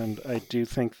me, and I do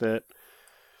think that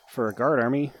for a guard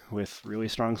army with really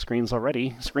strong screens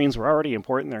already, screens were already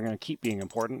important, they're going to keep being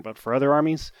important, but for other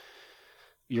armies,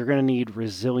 you're going to need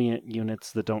resilient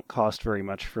units that don't cost very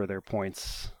much for their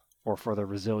points or for their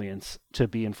resilience to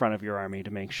be in front of your army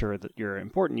to make sure that your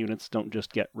important units don't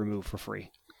just get removed for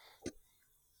free.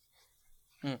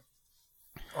 Yeah.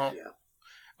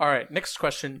 All right, next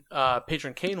question.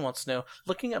 Patron Kane wants to know,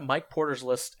 looking at Mike Porter's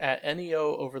list at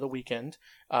NEO over the weekend,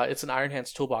 it's an Iron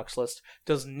Hands toolbox list.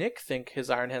 Does Nick think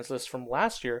his Iron Hands list from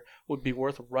last year would be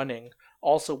worth running?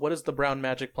 Also, what is the Brown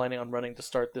Magic planning on running to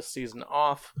start this season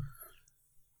off?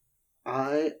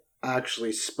 I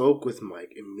actually spoke with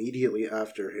Mike immediately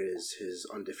after his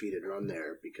undefeated run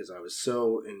there because I was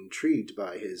so intrigued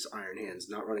by his Iron Hands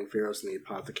not running Pharaohs in the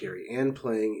Apothecary and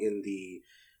playing in the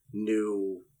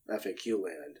new FAQ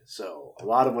land. So a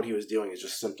lot of what he was doing is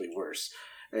just simply worse.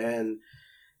 And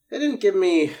it didn't give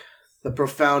me the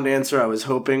profound answer I was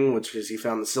hoping, which is he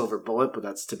found the silver bullet, but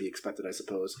that's to be expected, I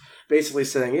suppose. Basically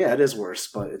saying, yeah, it is worse,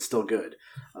 but it's still good.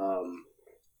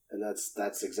 And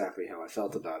that's exactly how I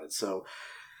felt about it. So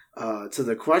to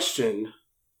the question,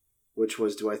 which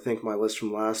was, do I think my list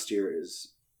from last year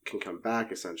can come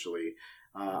back, essentially,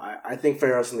 I think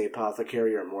Pharaohs and the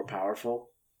Apothecary are more powerful.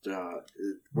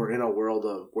 We're in a world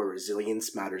where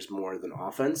resilience matters more than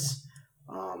offense,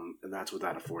 and that's what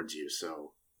that affords you.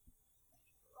 So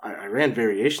I ran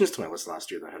variations to my list last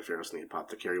year that had Pharaohs and the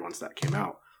Apothecary once that came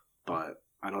out, but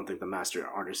I don't think the Master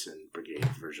Artisan Brigade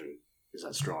version is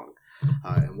that strong.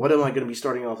 And what am I going to be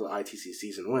starting off the ITC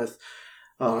season with?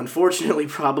 Unfortunately,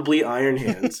 probably Iron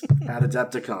Hands at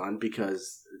Adepticon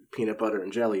because peanut butter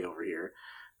and jelly over here.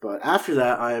 But after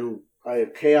that,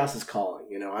 Chaos is calling.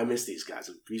 I miss these guys.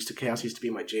 Chaos used to be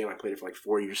my jam. I played it for like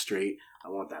 4 years straight. I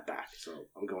want that back, so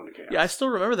I'm going to Chaos. Yeah, I still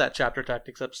remember that Chapter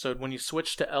Tactics episode when you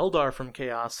switched to Eldar from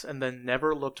Chaos and then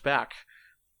never looked back.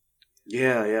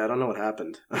 Yeah, I don't know what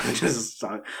happened.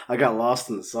 I got lost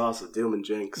in the sauce of Doom and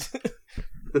Jinx.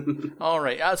 All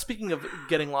right. Speaking of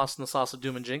getting lost in the sauce of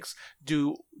Doom and Jinx,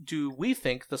 do we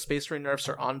think the Space Marine nerfs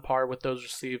are on par with those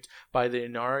received by the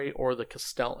Inari or the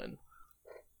Castellan?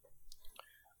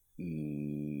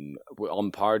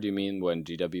 On par, do you mean when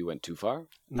GW went too far?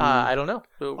 I don't know.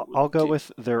 I'll go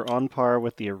with they're on par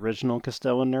with the original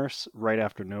Castellan nerfs right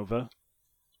after Nova.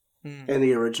 And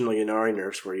the original Inari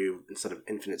nerfs where you, instead of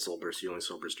infinite soul burst, you only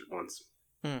soul bursted once.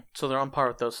 So they're on par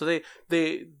with those. So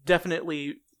they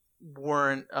definitely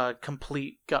weren't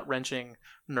complete gut-wrenching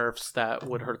nerfs that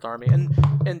would hurt the army.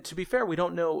 And to be fair, we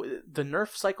don't know. The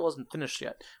nerf cycle isn't finished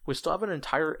yet. We still have an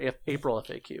entire April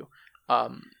FAQ.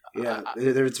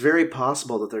 It's very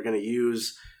possible that they're going to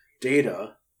use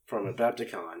data from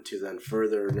Adepticon to then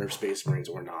further nerf Space Marines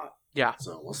or not. Yeah.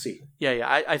 So we'll see.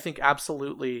 Yeah. I think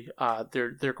absolutely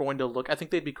they're going to look. I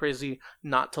think they'd be crazy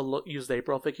not to use the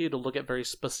April FAQ to look at very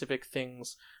specific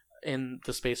things in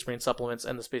the Space Marine supplements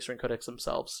and the Space Marine Codex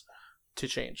themselves to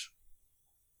change.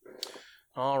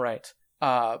 All right.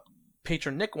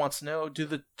 Patron Nick wants to know,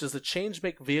 does the change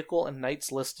make vehicle and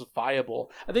knights lists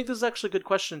viable? I think this is actually a good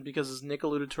question because, as Nick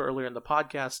alluded to earlier in the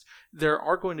podcast, there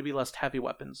are going to be less heavy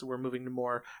weapons. We're moving to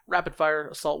more rapid-fire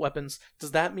assault weapons.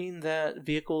 Does that mean that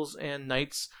vehicles and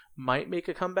knights might make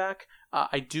a comeback?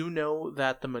 I do know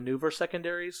that the maneuver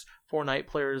secondaries for knight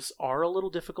players are a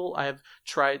little difficult. I have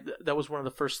tried. That was one of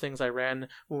the first things I ran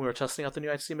when we were testing out the new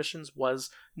ITC missions was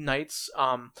knights.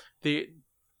 They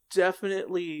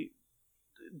definitely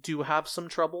do have some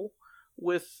trouble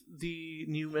with the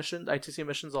new ITC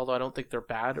missions, although I don't think they're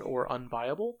bad or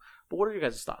unviable. But what are your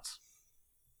guys' thoughts?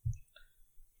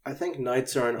 I think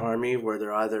knights are an army where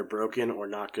they're either broken or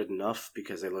not good enough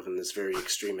because they live in this very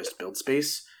extremist build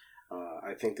space.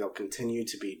 I think they'll continue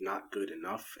to be not good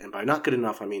enough. And by not good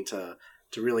enough, I mean to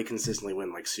really consistently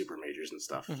win like super majors and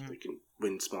stuff. They can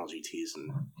win small GTs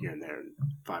and here and there, and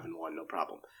 5-1, no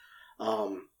problem.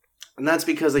 And that's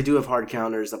because they do have hard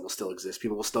counters that will still exist.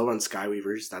 People will still run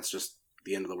Skyweavers. That's just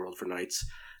the end of the world for knights.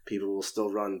 People will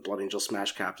still run Blood Angel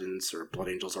Smash Captains, or Blood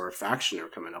Angels are a faction are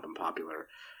coming up and popular.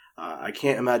 I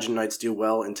can't imagine knights do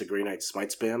well into Grey Knight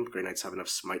smite spam. Grey Knights have enough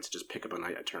smite to just pick up a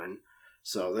knight a turn.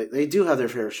 So they do have their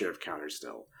fair share of counters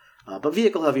still. But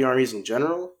vehicle-heavy armies in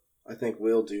general, I think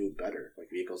will do better. Like,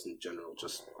 vehicles in general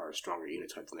just are a stronger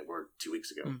unit type than they were 2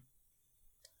 weeks ago.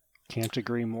 Can't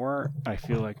agree more. I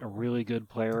feel like a really good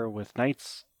player with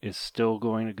knights is still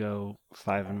going to go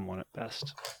 5-1 at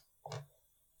best.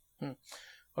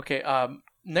 Okay,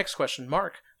 next question.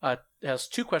 Mark has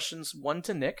two questions, one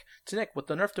to Nick. To Nick, with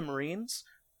the nerf to Marines,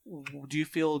 do you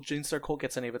feel Genestealer Cult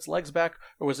gets any of its legs back,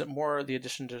 or was it more the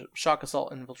addition to Shock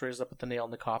Assault and Infiltrators that put the nail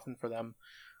in the coffin for them?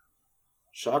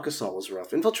 Shock Assault was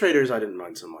rough. Infiltrators, I didn't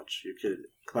mind so much.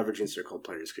 Clever Genestealer Cult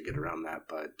players could get around that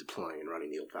by deploying and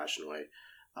running the old-fashioned way.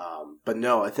 But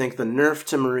no, I think the nerf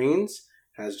to Marines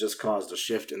has just caused a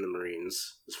shift in the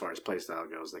Marines as far as playstyle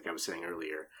goes, like I was saying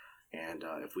earlier. And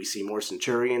if we see more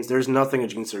Centurions, there's nothing a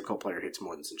Genestealer Cult player hits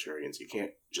more than Centurions. You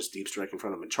can't just deep strike in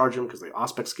front of them and charge them because they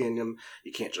Auspex scan them.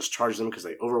 You can't just charge them because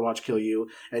they Overwatch kill you.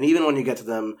 And even when you get to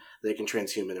them, they can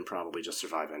transhuman and probably just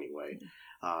survive anyway.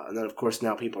 And then, of course,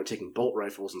 now people are taking bolt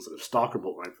rifles instead of stalker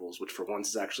bolt rifles, which for once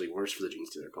is actually worse for the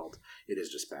Genestealer Cult. It is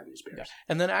just bad news bears. Yeah.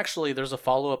 And then actually, there's a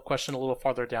follow-up question a little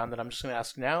farther down that I'm just going to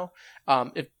ask now.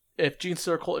 If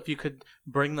Genestealer Cult, if you could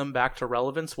bring them back to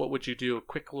relevance, what would you do? A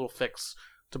quick little fix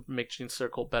to make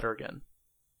Genestealer Cult better again?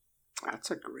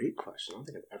 That's a great question. I don't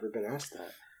think I've ever been asked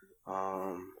that.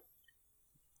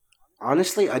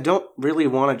 Honestly, I don't really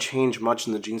want to change much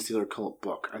in the Genestealer Cult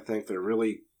book. I think they're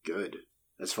really good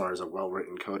as far as a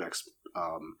well-written codex.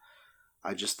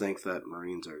 I just think that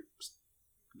Marines are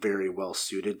very well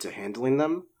suited to handling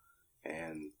them,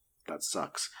 and that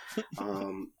sucks.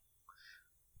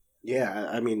 Yeah,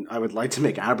 I mean, I would like to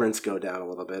make Aberrants go down a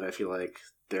little bit. I feel like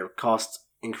their cost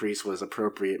increase was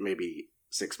appropriate maybe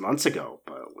 6 months ago,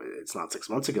 but it's not 6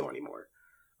 months ago anymore.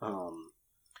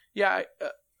 Yeah,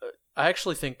 I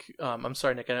actually think, I'm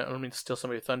sorry, Nick, I don't mean to steal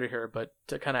some of your thunder here, but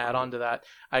to kind of add on to that,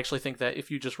 I actually think that if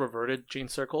you just reverted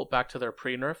Genestealer Cult back to their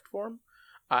pre-nerfed form,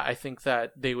 I think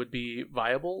that they would be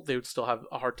viable. They would still have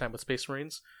a hard time with Space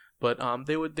Marines, but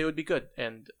they would be good,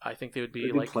 and I think they would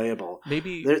be like playable.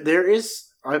 Maybe there is.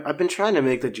 I've been trying to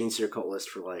make the Genestealer cult list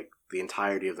for like the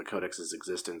entirety of the Codex's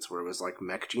existence, where it was like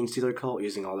Mech Genestealer cult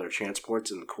using all their transports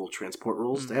and the cool transport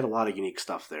rules. They had a lot of unique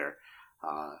stuff there.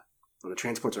 And the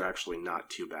transports are actually not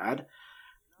too bad.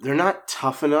 They're not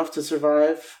tough enough to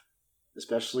survive,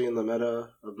 especially in the meta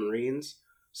of Marines,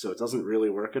 so it doesn't really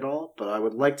work at all. But I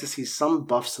would like to see some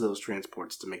buffs to those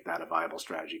transports to make that a viable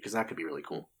strategy, because that could be really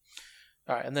cool.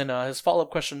 All right, and then his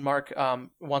follow-up question, Mark,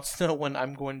 wants to know when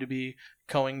I'm going to be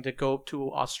going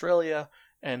to Australia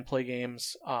and play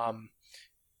games.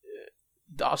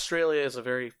 Australia is a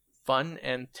very fun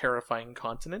and terrifying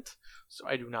continent, so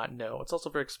I do not know. It's also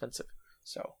very expensive,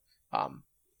 so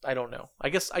I don't know. I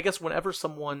guess whenever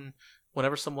someone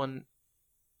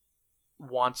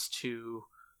wants to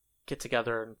get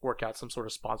together and work out some sort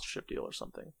of sponsorship deal or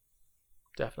something,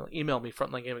 definitely email me,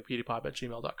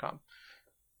 frontlinegamingpewdiepie@gmail.com.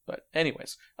 But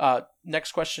anyways,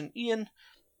 next question, Ian.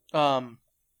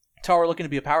 Tower looking to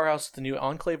be a powerhouse with the new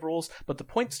Enclave rules, but the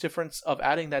points difference of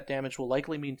adding that damage will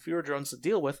likely mean fewer drones to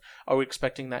deal with. Are we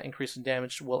expecting that increase in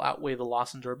damage will outweigh the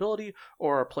loss in durability,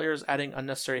 or are players adding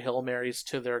unnecessary Hail Marys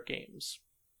to their games?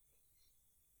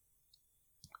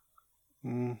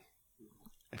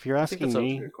 If you're asking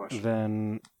me,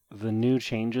 then the new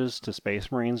changes to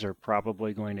Space Marines are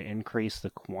probably going to increase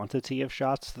the quantity of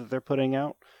shots that they're putting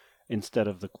out instead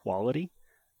of the quality.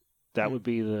 That would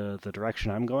be the direction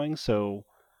I'm going. So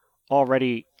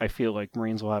already I feel like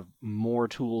Marines will have more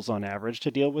tools on average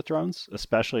to deal with drones,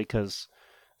 especially because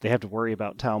they have to worry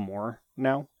about Tau more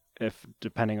now, if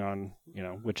depending on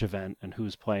which event and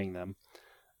who's playing them.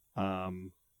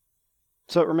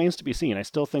 So it remains to be seen. I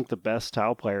still think the best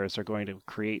Tau players are going to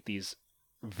create these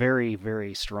very,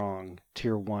 very strong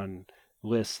Tier 1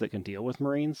 lists that can deal with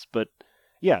Marines. But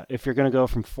yeah, if you're going to go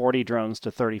from 40 drones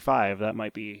to 35, that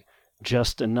might be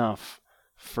just enough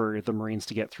for the Marines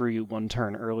to get through you one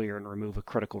turn earlier and remove a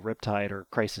critical Riptide or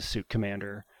Crisis Suit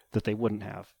commander that they wouldn't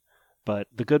have. But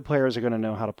the good players are going to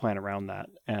know how to plan around that,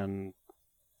 and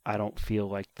I don't feel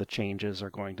like the changes are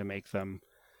going to make them,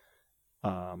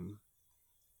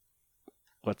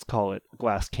 let's call it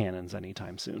glass cannons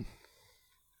anytime soon.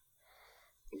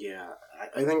 Yeah,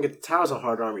 I think Tau's a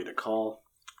hard army to call.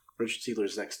 Richard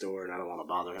Seidler's next door, and I don't want to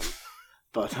bother him.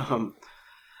 But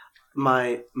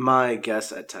my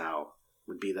guess at Tau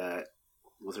would be that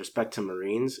with respect to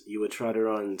Marines, you would try to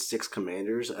run 6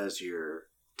 commanders as your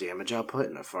damage output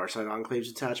in a Farsight Enclaves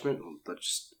attachment. Let's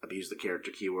just abuse the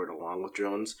character keyword along with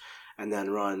drones, and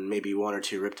then run maybe 1 or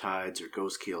 2 Riptides or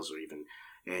Ghost Keels or even,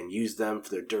 and use them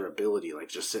for their durability, like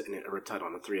just sitting in a Riptide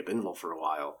on a 3-up invul for a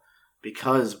while.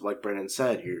 Because, like Brennan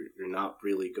said, you're not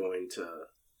really going to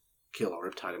kill a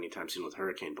Riptide anytime soon with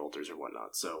Hurricane Bolters or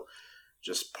whatnot. So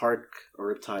just park a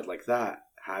Riptide like that,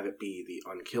 have it be the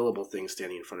unkillable thing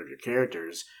standing in front of your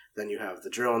characters, then you have the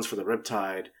drones for the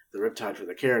Riptide for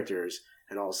the characters,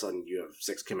 and all of a sudden you have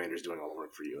 6 commanders doing all the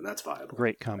work for you, and that's viable.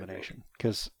 Great combination.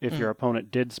 Because if your opponent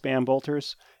did spam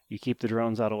bolters, you keep the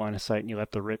drones out of line of sight and you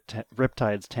let the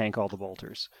Riptides tank all the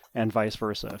bolters. And vice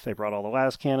versa. If they brought all the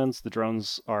las cannons, the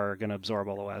drones are going to absorb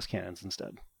all the las cannons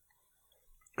instead.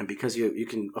 And because you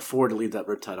can afford to leave that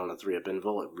Riptide on a 3-up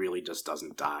invul, it really just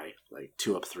doesn't die. Like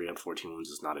 2-up, 3-up, 14 wounds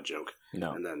is not a joke.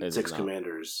 No, and then 6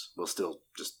 commanders will still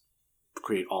just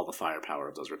create all the firepower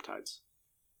of those Riptides.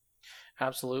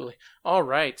 Absolutely. All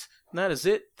right. And that is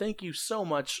it. Thank you so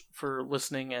much for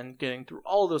listening and getting through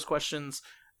all of those questions.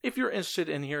 If you're interested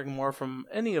in hearing more from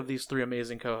any of these 3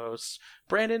 amazing co-hosts,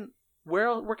 Brandon,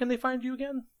 where can they find you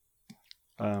again?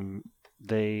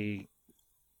 They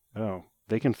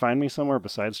can find me somewhere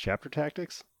besides Chapter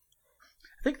Tactics?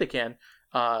 I think they can.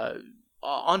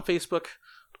 On Facebook,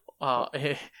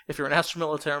 if you're an Astra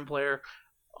Militarum player,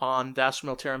 on the Astra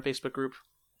Militarum Facebook group.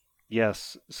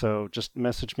 Yes, so just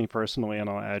message me personally and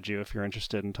I'll add you if you're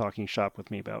interested in talking shop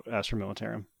with me about Astra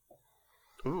Militarum.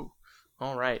 Ooh,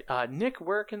 all right. Nick,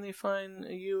 where can they find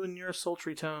you and your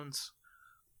sultry tones?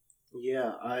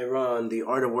 Yeah, I run the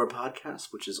Art of War podcast,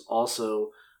 which is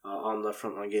also on the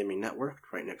Frontline Gaming Network,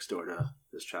 right next door to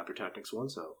this Chapter Tactics one,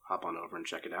 so hop on over and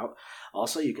check it out.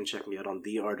 Also, you can check me out on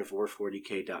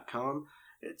theartofwar40k.com.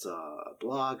 It's a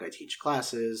blog. I teach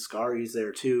classes. Scari's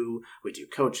there too. We do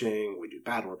coaching. We do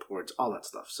battle reports, all that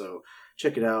stuff. So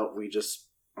check it out. We just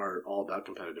are all about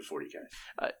competitive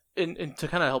 40k. And to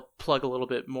kind of help plug a little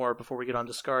bit more before we get on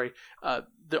to Scary,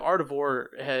 the Art of War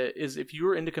is, if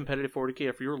you're into competitive 40k,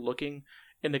 if you're looking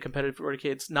into competitive 40k,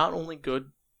 it's not only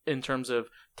good in terms of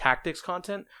tactics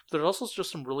content, but there's also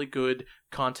just some really good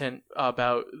content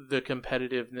about the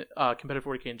competitive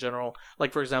 40k in general.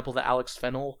 Like, for example, the Alex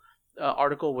Fennell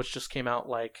article, which just came out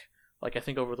like I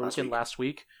think over the weekend last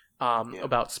week.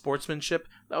 about sportsmanship.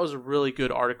 That was a really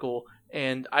good article,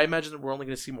 and I imagine that we're only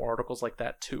going to see more articles like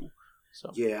that too. So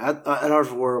yeah, at Art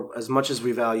of War, as much as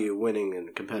we value winning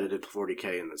in competitive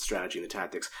 40K and the strategy and the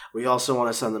tactics, we also want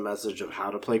to send the message of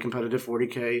how to play competitive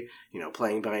 40K.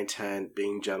 Playing by intent,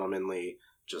 being gentlemanly,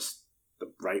 just the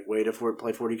right way to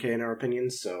play 40K in our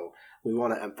opinions. So we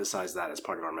want to emphasize that as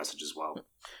part of our message as well.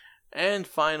 And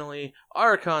finally,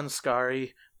 Archon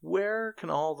Skari, where can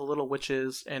all the little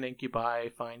witches and incubi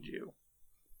find you?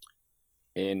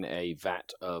 In a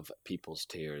vat of people's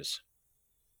tears.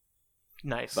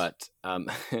 Nice. But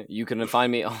you can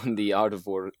find me on the Art of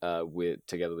War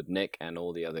together with Nick and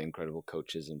all the other incredible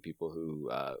coaches and people who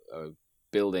are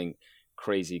building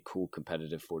crazy, cool,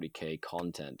 competitive 40K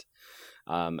content.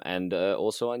 And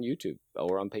also on YouTube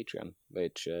or on Patreon,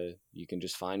 which you can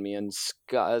just find me on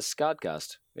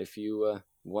Scodcast if you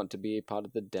want to be a part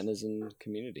of the Denizen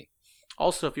community.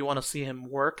 Also, if you want to see him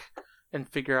work and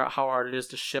figure out how hard it is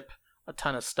to ship a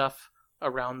ton of stuff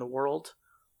around the world,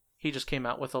 he just came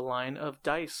out with a line of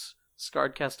dice,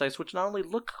 Scardcast dice, which not only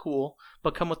look cool,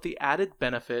 but come with the added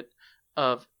benefit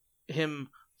of him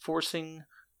forcing...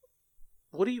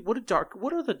 What are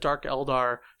the Dark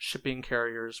Eldar shipping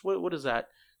carriers? What is that?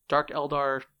 Dark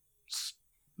Eldar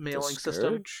mailing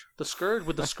system? The Scourge?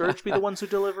 Would the Scourge be the ones who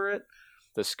deliver it?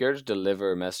 The Scourge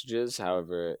deliver messages,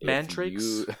 however...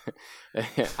 Mandrakes? I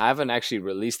haven't actually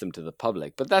released them to the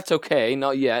public, but that's okay.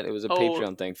 Not yet. It was a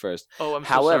Patreon thing first. Oh, I'm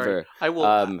However, so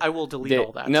sorry. I will delete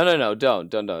all that. No,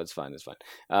 don't. It's fine.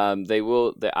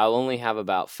 I'll only have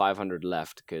about 500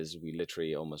 left because we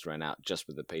literally almost ran out just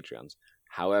with the Patreons.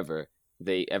 However,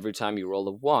 every time you roll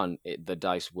a 1, the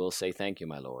dice will say "Thank you,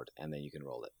 my lord," and then you can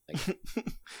roll it.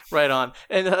 Right on.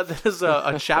 And that is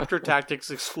a Chapter Tactics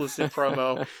exclusive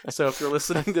promo. So if you're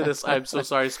listening to this, I'm so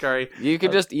sorry, Skari. You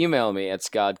can just email me at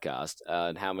Scodcast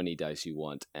and how many dice you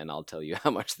want, and I'll tell you how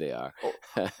much they are.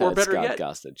 Or better yet,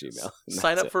 Scodcast@gmail.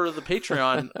 Sign up for the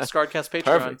Patreon, Scardcast Patreon.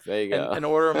 Perfect. There you go. And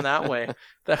order them that way.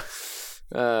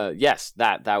 Yes,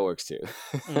 that works too.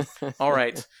 All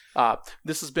right.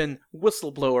 This has been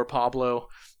Whistleblower Pablo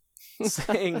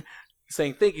saying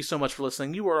thank you so much for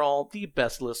listening. You are all the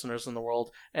best listeners in the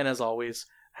world, and as always,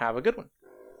 have a good one.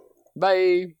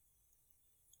 Bye.